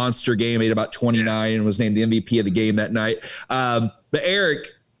a monster game, made about 29 and was named the MVP of the game that night. But Eric,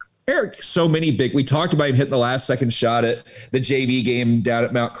 so many big, we talked about him hitting the last second shot at the JV game down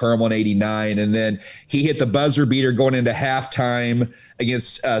at Mount Carmel in 89. And then he hit the buzzer beater going into halftime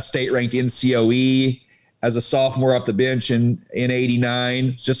against state-ranked NCOE as a sophomore off the bench in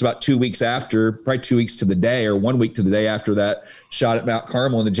 89, just about 2 weeks after, probably 2 weeks to the day or 1 week to the day after that shot at Mount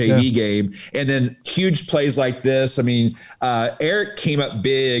Carmel in the JV game. And then huge plays like this. I mean, Eric came up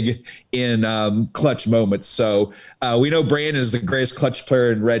big in clutch moments. So we know Brandon is the greatest clutch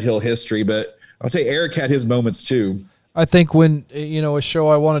player in Red Hill history, but I'll tell you, Eric had his moments too. I think when, a show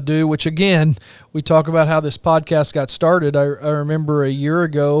I want to do, which again, we talk about how this podcast got started. I remember a year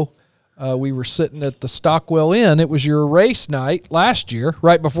ago, we were sitting at the Stockwell Inn. It was your race night last year,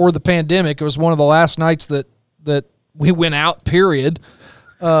 right before the pandemic. It was one of the last nights that we went out, period.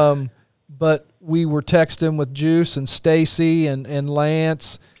 But we were texting with Juice and Stacy and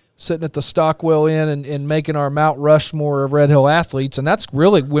Lance, sitting at the Stockwell Inn and making our Mount Rushmore of Red Hill athletes. And that's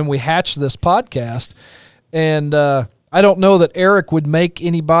really when we hatched this podcast. And I don't know that Eric would make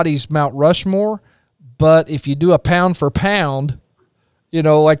anybody's Mount Rushmore, but if you do a pound for pound,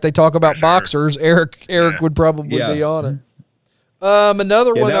 like they talk about boxers, Eric would probably be on it.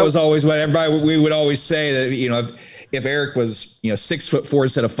 Another one. That was always what we would always say that, if Eric was, 6'4"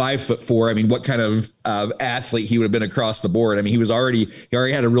 instead of 5'4", I mean, what kind of athlete he would have been across the board. I mean, he already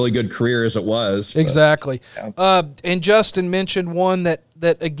had a really good career as it was. Exactly. And Justin mentioned one that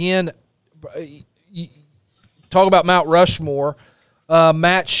again, talk about Mount Rushmore.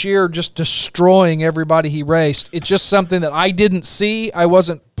 Matt Shear just destroying everybody he raced. It's just something that I didn't see. I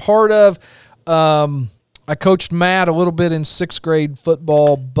wasn't part of. I coached Matt a little bit in 6th grade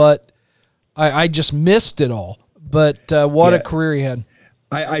football, but I just missed it all. But what a career he had.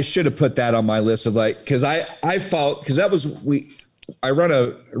 I should have put that on my list of because I followed, because that was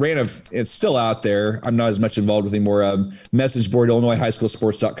it's still out there. I'm not as much involved with anymore. Message board,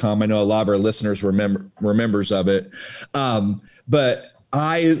 IllinoisHighSchoolSports.com. I know a lot of our listeners were members of it. But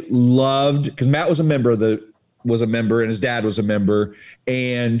I loved, because Matt was a member and his dad was a member,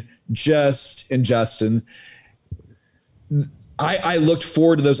 and Justin. I looked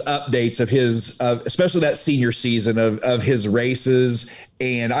forward to those updates of his, especially that senior season of his races.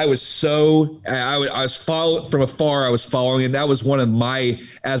 And I was following from afar. I was following, and that was one of my,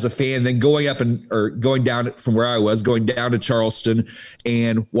 as a fan, then going down from where I was, going down to Charleston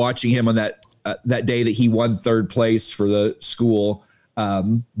and watching him on that day that he won 3rd place for the school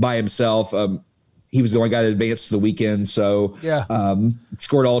by himself. He was the only guy that advanced to the weekend. So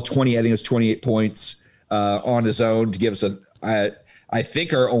scored all 20, I think it was 28 points on his own to give us I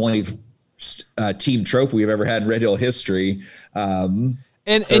think our only team trophy we've ever had in Red Hill history. And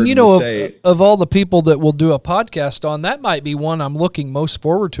of all the people that we'll do a podcast on, that might be one I'm looking most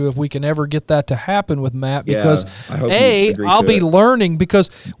forward to if we can ever get that to happen with Matt, because I'll be learning, because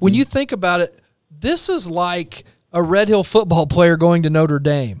when you think about it, this is like a Red Hill football player going to Notre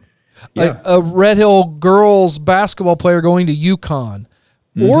Dame, a Red Hill girls basketball player going to UConn.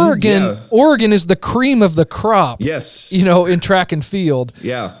 Oregon is the cream of the crop. Yes. In track and field.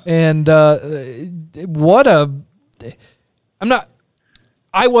 Yeah. And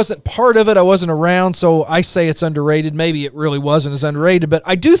I wasn't part of it. I wasn't around, so I say it's underrated. Maybe it really wasn't as underrated, but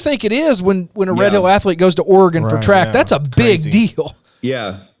I do think it is when a Red Hill athlete goes to Oregon for track. Yeah. That's a big deal.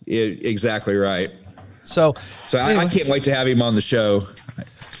 Yeah, exactly right. So anyway. I can't wait to have him on the show.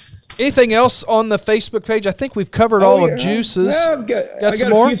 Anything else on the Facebook page? I think we've covered all of Juice's. I got a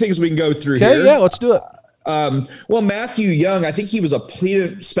few things we can go through here. Okay, yeah, let's do it. Well, Matthew Young, I think he was a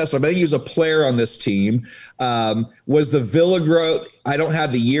pleated specimen. I think he was a player on this team. Was the Villa Grove? I don't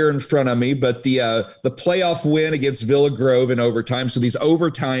have the year in front of me, but the playoff win against Villa Grove in overtime. So these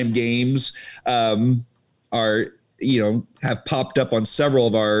overtime games are have popped up on several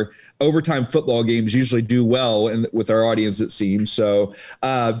of our overtime football games. Usually do well with our audience, it seems. So,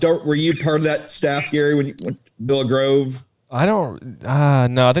 were you part of that staff, Gary, when Villa Grove? I don't.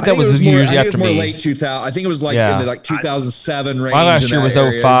 No, I think that was usually after me. More late 2000. I think it was in the 2007 range. My last year was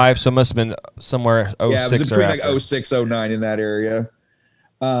 05, so it must have been somewhere 06 it was or between after. 06, 09 in that area.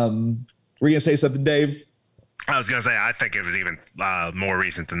 Were you gonna say something, Dave? I was gonna say I think it was even more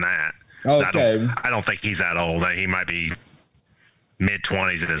recent than that. Okay. I don't think he's that old. He might be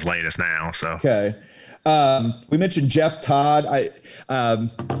mid-20s at his latest now. So okay. We mentioned Jeff Todd.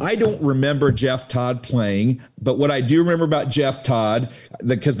 I don't remember Jeff Todd playing, but what I do remember about Jeff Todd,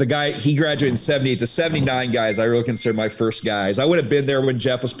 because the guy, he graduated in 78, the 79 guys, I really consider my first guys. I would have been there when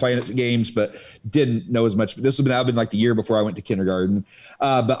Jeff was playing at the games, but didn't know as much. That would have been like the year before I went to kindergarten.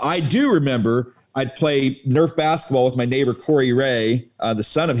 But I do remember I'd play Nerf basketball with my neighbor Corey Ray, the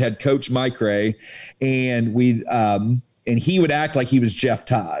son of head coach Mike Ray, and he would act like he was Jeff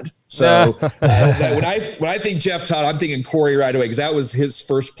Todd. So when I think Jeff Todd, I'm thinking Corey right away because that was his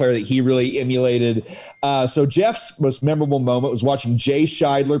first player that he really emulated. So Jeff's most memorable moment was watching Jay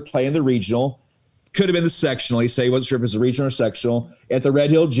Scheidler play in the regional. Could have been the sectional. He said he wasn't sure if it was a regional or sectional at the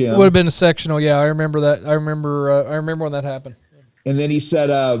Red Hill Gym. Would have been a sectional. Yeah, I remember that. I remember when that happened. And then he said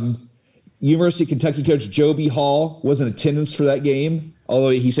University of Kentucky coach Joby Hall was in attendance for that game. Although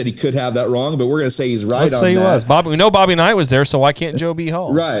he said he could have that wrong, but we're going to say he's right. Let's say he was. Bobby, we know Bobby Knight was there, so why can't Joby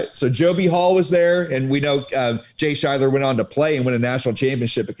Hall? Right. So Joby Hall was there, and we know Jay Scheidler went on to play and win a national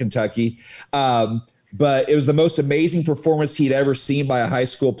championship at Kentucky. But it was the most amazing performance he'd ever seen by a high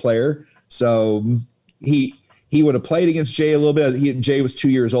school player. So he would have played against Jay a little bit. Jay was 2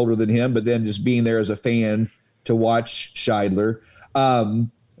 years older than him, but then just being there as a fan to watch Scheidler. I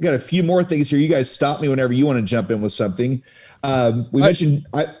got a few more things here. You guys stop me whenever you want to jump in with something. Mentioned.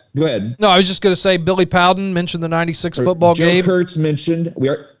 Go ahead. No, I was just going to say Billy Powden mentioned the '96 football game. Joe Kurtz mentioned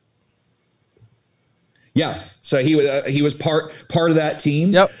Yeah, so he was part of that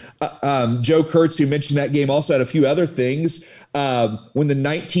team. Yep. Joe Kurtz, who mentioned that game, also had a few other things. When the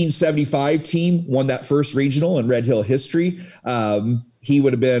 1975 team won that first regional in Red Hill history, he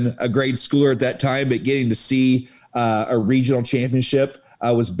would have been a grade schooler at that time, but getting to see a regional championship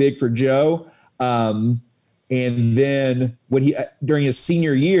was big for Joe. And then when during his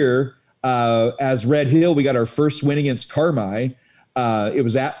senior year as Red Hill, we got our first win against Carmi. It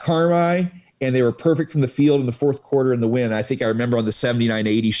was at Carmi, and they were perfect from the field in the fourth quarter in the win. I think I remember on the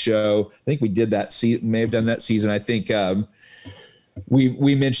 79-80 show, I think we did that season, may have done that season. I think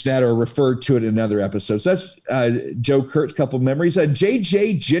we mentioned that or referred to it in another episode. So that's Joe Kurt's couple of memories.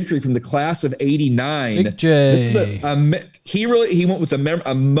 J.J. Gentry from the class of 89. Big J. This is he went with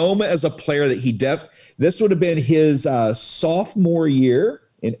a moment as a player that this would have been his sophomore year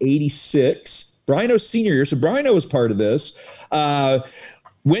in 86. Brino senior year. So Brino was part of this.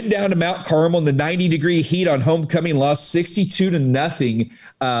 Went down to Mount Carmel in the 90-degree heat on homecoming, lost 62-0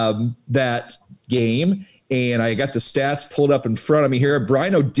 that game. And I got the stats pulled up in front of me here.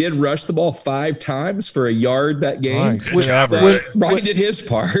 Brino did rush the ball 5 times for a yard that game. Brian did his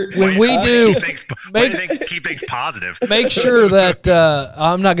part. When we do, keep things positive. Make sure that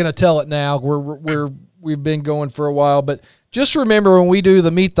I'm not going to tell it now. We've been going for a while, but just remember when we do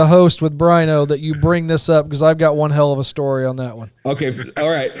the Meet the Host with Brino that you bring this up because I've got one hell of a story on that one. Okay, all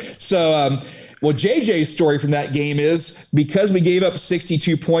right. So, well, JJ's story from that game is because we gave up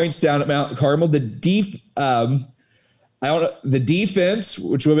 62 points down at Mount Carmel, the defense,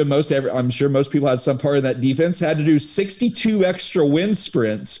 which would have been I'm sure most people had some part of that defense, had to do 62 extra wind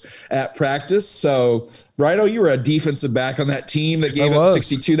sprints at practice. So, Brino, you were a defensive back on that team that gave up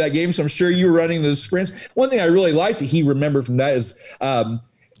 62 that game. So I'm sure you were running those sprints. One thing I really liked that he remembered from that is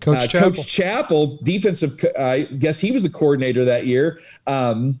Coach Chappell. Coach Chappell, defensive, I guess he was the coordinator that year.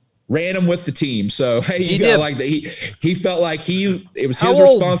 Ran him with the team. So, hey, you got like that. He felt like it was his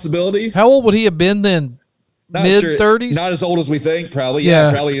responsibility. How old would he have been then? Mid-30s? Not as old as we think, probably.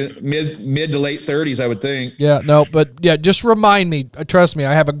 Yeah, probably mid to late 30s, I would think. Yeah, no, but yeah, just remind me. Trust me,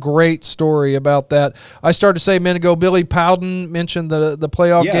 I have a great story about that. I started to say a minute ago, Billy Powden mentioned the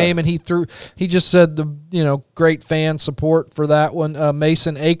playoff game, and he just said great fan support for that one.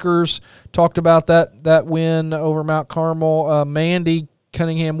 Mason Akers talked about that win over Mount Carmel. Mandy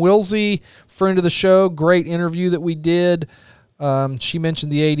Cunningham Wilsey, friend of the show, great interview that we did. She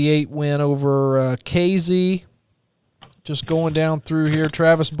mentioned the 88 win over KZ. Just going down through here,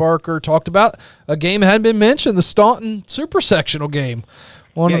 Travis Barker talked about a game that hadn't been mentioned, the Staunton Super Sectional game.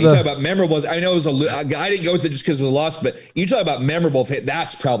 You talk about memorable. I know it was I didn't go with it just because of the loss, but you talk about memorable.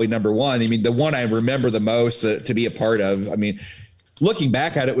 That's probably number one. I mean, the one I remember the most to be a part of. I mean, looking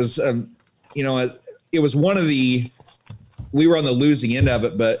back at it was, it was one of we were on the losing end of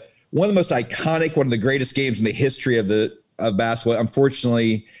it, but one of the most iconic, one of the greatest games in the history of basketball.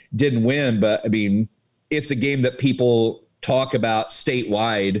 Unfortunately, didn't win, but I mean, it's a game that people talk about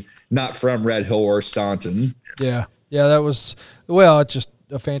statewide, not from Red Hill or Staunton. Yeah, that was it's just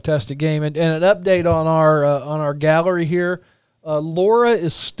a fantastic game. And an update on our gallery here. Laura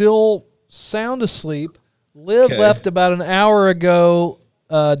is still sound asleep. Liv left about an hour ago.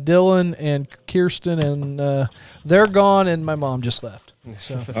 Dylan and Kirsten and they're gone, and my mom just left.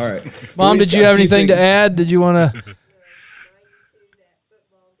 So. All right, Mom, did you have anything to add? Did you want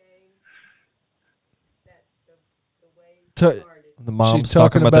to? The mom's She's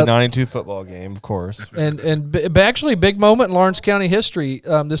talking talking about the about- 92 football game, of course. And actually, big moment in Lawrence County history.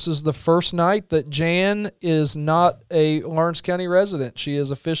 This is the first night that Jan is not a Lawrence County resident. She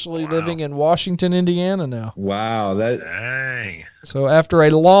is officially living in Washington, Indiana now. Wow, that Dang. So after a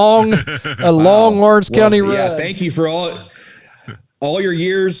long Lawrence County run. Yeah, thank you for all your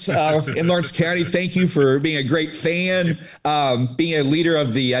years in Lawrence County. Thank you for being a great fan, being a leader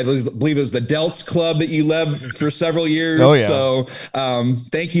of the, I believe it was the Delts Club that you led for several years. Oh, yeah. So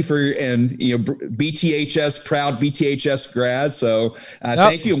thank you BTHS, proud BTHS grad. So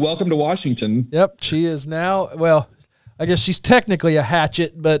thank you and welcome to Washington. Yep, she is now, well, I guess she's technically a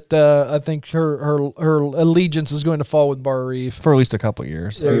Hatchet, but I think her allegiance is going to fall with Bar Reeve. For at least a couple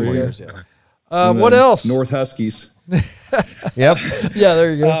years. There you 3 more go. years, yeah. What else? North Huskies. Yep. Yeah,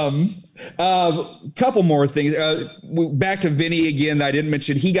 there you go. Couple more things. Back to Vinny again. I didn't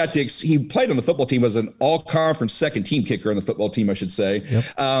mention he played on the football team, was an all-conference second team kicker on the football team, I should say. Yep.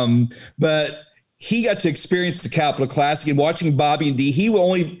 But he got to experience the Capital Classic and watching Bobby and Dee. He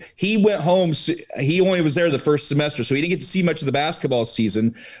went home. He only was there the first semester, so he didn't get to see much of the basketball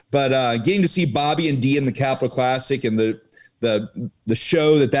season. But getting to see Bobby and Dee in the Capital Classic and the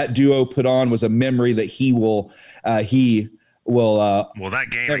show that duo put on was a memory that he will Well, that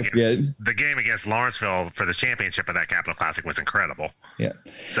game against Lawrenceville for the championship of that Capital Classic was incredible. Yeah.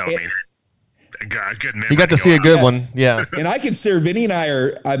 So I mean, a good memory. You got to see a good one. Yeah. And I consider Vinny and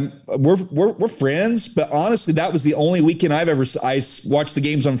I we're friends, but honestly, that was the only weekend I watched the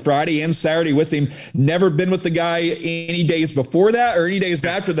games on Friday and Saturday with him. Never been with the guy any days before that or any days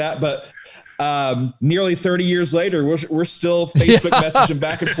after that, but nearly 30 years later, we're still Facebook messaging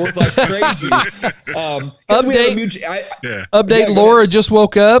back and forth like crazy. Update. Laura just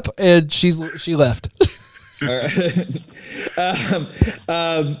woke up and she left.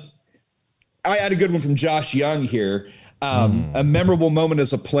 I had a good one from Josh Young here. A memorable moment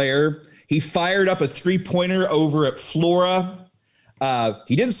as a player. He fired up a 3-pointer over at Flora.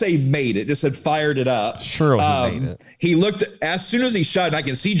 He didn't say made it, just said fired it up. Sure, he made it. He looked, as soon as he shot, and I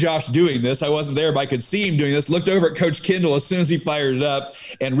can see Josh doing this. I wasn't there, but I could see him doing this. Looked over at Coach Kendall as soon as he fired it up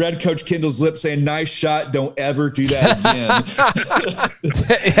and read Coach Kendall's lips saying, "Nice shot, don't ever do that again."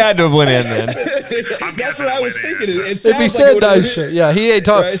 It had to have went in then. That's what I was thinking. If he said nice shot, yeah, he ain't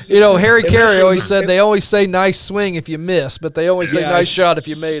talking. Right? Harry Carey always said they always say nice swing if you miss, but they always say nice shot if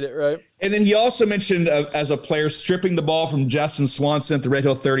you made it, right? And then he also mentioned as a player stripping the ball from Justin Swanson at the Red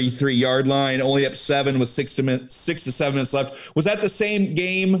Hill 33-yard line, only up 7 with 6 to 7 minutes left. Was that the same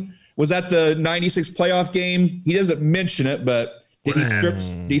game? Was that the 96 playoff game? He doesn't mention it, but did he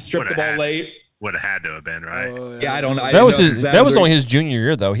strip the ball late? Would have had to have been, right? Yeah, I don't know. That was only his junior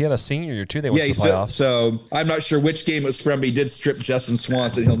year, though. He had a senior year, too. They went to the playoffs. So I'm not sure which game it was from, but he did strip Justin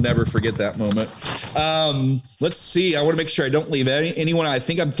Swanson. He'll never forget that moment. Let's see. I want to make sure I don't leave anyone. I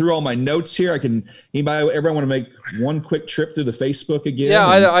think I'm through all my notes here. Everyone want to make one quick trip through the Facebook again? Yeah,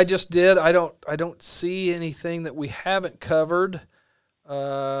 I just did. I don't see anything that we haven't covered.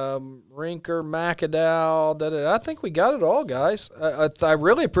 Rinker, McAdowell, I think we got it all, guys. I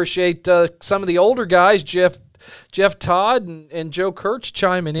really appreciate some of the older guys, Jeff Todd and Joe Kurtz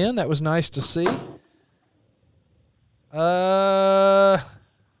chiming in. That was nice to see. I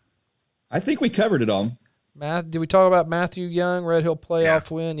think we covered it all. Did we talk about Matthew Young, Red Hill playoff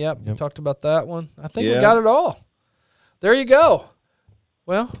win? Yep, we talked about that one. I think we got it all. There you go.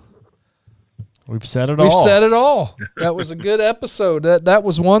 Well, we've said it all. We've said it all. That was a good episode. That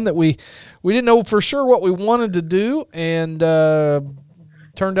was one that we didn't know for sure what we wanted to do, and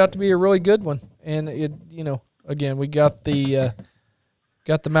turned out to be a really good one. And it, again, we got the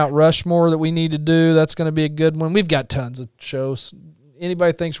Mount Rushmore that we need to do. That's going to be a good one. We've got tons of shows.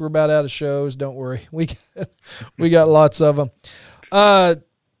 Anybody thinks we're about out of shows, don't worry. We got lots of them.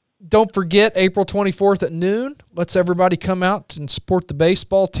 Don't forget April 24th at noon. Let's everybody come out and support the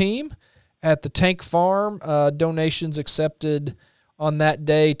baseball team at the Tank Farm. Donations accepted on that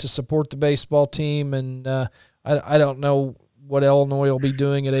day to support the baseball team. And I don't know what Illinois will be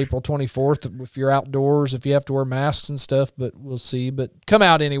doing at April 24th if you're outdoors, if you have to wear masks and stuff, but we'll see. But come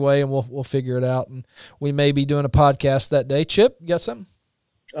out anyway, and we'll figure it out. And we may be doing a podcast that day. Chip, you got something?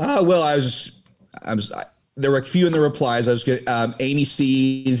 Well, there were a few in the replies. I was getting Amy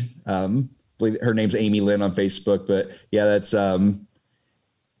Seed. I believe her name's Amy Lynn on Facebook, but yeah, that's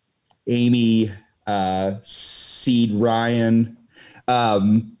Amy Seed Ryan.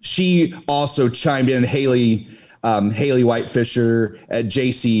 She also chimed in. Haley Whitefisher,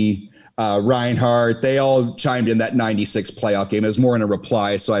 JC Reinhardt. They all chimed in that 96 playoff game. It was more in a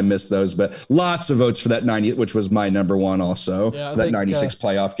reply, so I missed those, but lots of votes for that 90, which was my number one also. Yeah, that 96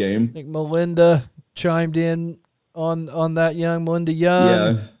 playoff game. I think Melinda chimed in on that young Melinda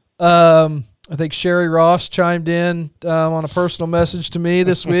Young. Yeah. I think Sherry Ross chimed in on a personal message to me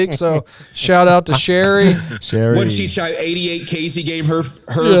this week. So shout out to Sherry. When she shot 88 Casey game her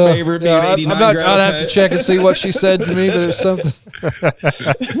favorite, being 89. I'd have to check and see what she said to me, but it was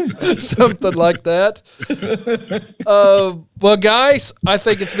something like that. Well, guys, I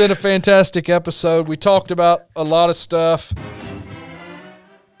think it's been a fantastic episode. We talked about a lot of stuff.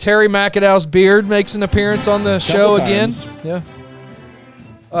 Terry McAdow's beard makes an appearance on the show again. Yeah.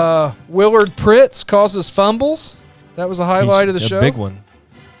 Willard Pritz causes fumbles. That was a highlight of the show. Big one.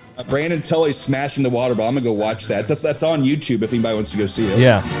 Brandon Tully smashing the water ball. I'm gonna go watch that. That's on YouTube if anybody wants to go see it.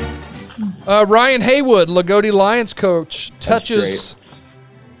 Yeah. Ryan Haywood, Lagodi Lions coach, touches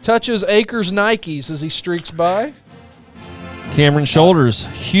Akers Nikes as he streaks by. Cameron Shoulders,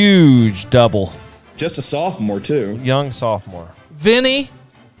 huge double. Just a sophomore too. Young sophomore. Vinny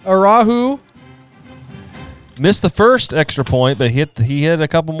Arahu. Missed the first extra point, but he hit a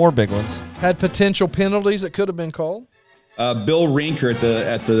couple more big ones. Had potential penalties that could have been called. Bill Rinker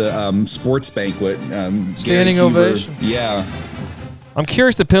at the sports banquet. Standing ovation. Yeah. I'm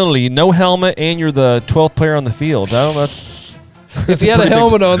curious the penalty. No helmet, and you're the 12th player on the field. That's if he had a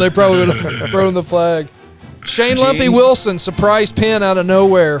helmet on, they probably would have thrown the flag. Shane Lumpy Wilson, surprise pin out of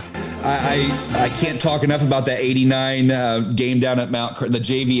nowhere. I can't talk enough about that 89 game down at the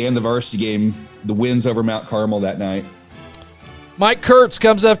JV and the varsity game, the wins over Mount Carmel that night. Mike Kurtz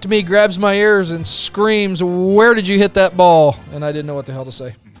comes up to me, grabs my ears, and screams, "Where did you hit that ball?" And I didn't know what the hell to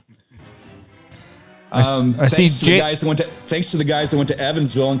say. Thanks to the guys that went to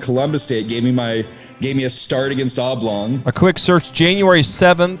Evansville and Columbus State gave me a start against Oblong. A quick search: January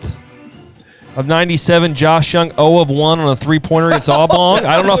 7th of '97, Josh Young 0 of 1 on a 3-pointer against Oblong.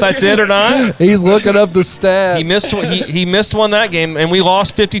 I don't know if that's it or not. He's looking up the stats. He missed one that game, and we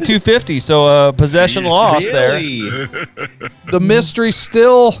lost 52-50. So possession loss there. The mystery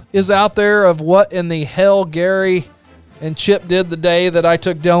still is out there of what in the hell Gary and Chip did the day that I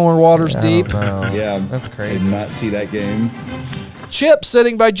took Delaware Waters deep. Yeah, that's crazy. I did not see that game. Chip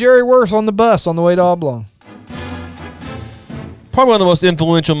sitting by Jerry Worth on the bus on the way to Oblong. Probably one of the most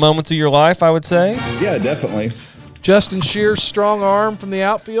influential moments of your life, I would say. Yeah, definitely. Justin Shear's strong arm from the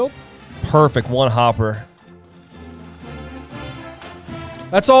outfield. Perfect, one hopper.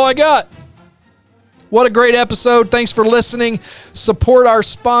 That's all I got. What a great episode. Thanks for listening. Support our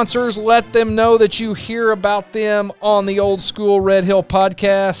sponsors. Let them know that you hear about them on the Old School Red Hill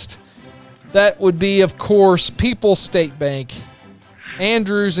podcast. That would be, of course, People's State Bank,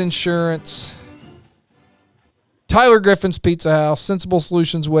 Andrews Insurance, Tyler Griffin's Pizza House, Sensible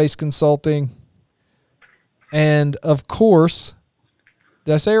Solutions Waste Consulting, and, of course,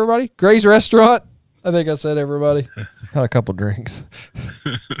 did I say everybody? Gray's Restaurant? I think I said everybody. Had a couple drinks.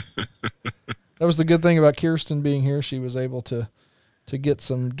 That was the good thing about Kirsten being here. She was able to get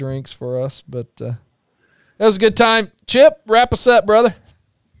some drinks for us, but that was a good time. Chip, wrap us up, brother.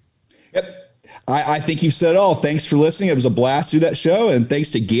 Yep. I think you said it all. Thanks for listening. It was a blast to do that show, and thanks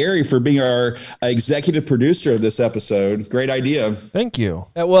to Gary for being our executive producer of this episode. Great idea. Thank you.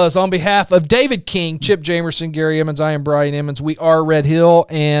 That was on behalf of David King, Chip Jamerson, Gary Emmons. I am Brian Emmons. We are Red Hill,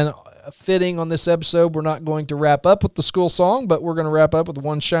 and fitting on this episode, we're not going to wrap up with the school song, but we're going to wrap up with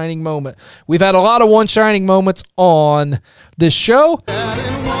one shining moment. We've had a lot of one shining moments on this show,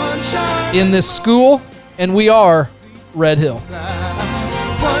 in this school, and we are Red Hill.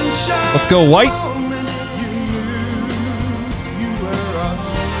 Let's go white.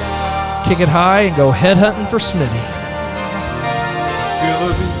 Kick it high and go head hunting for Smitty. Feel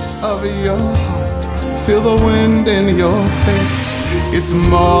the beat of your heart. Feel the wind in your face. It's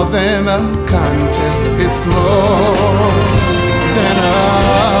more than a contest. It's more than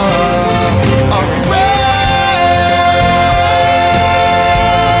a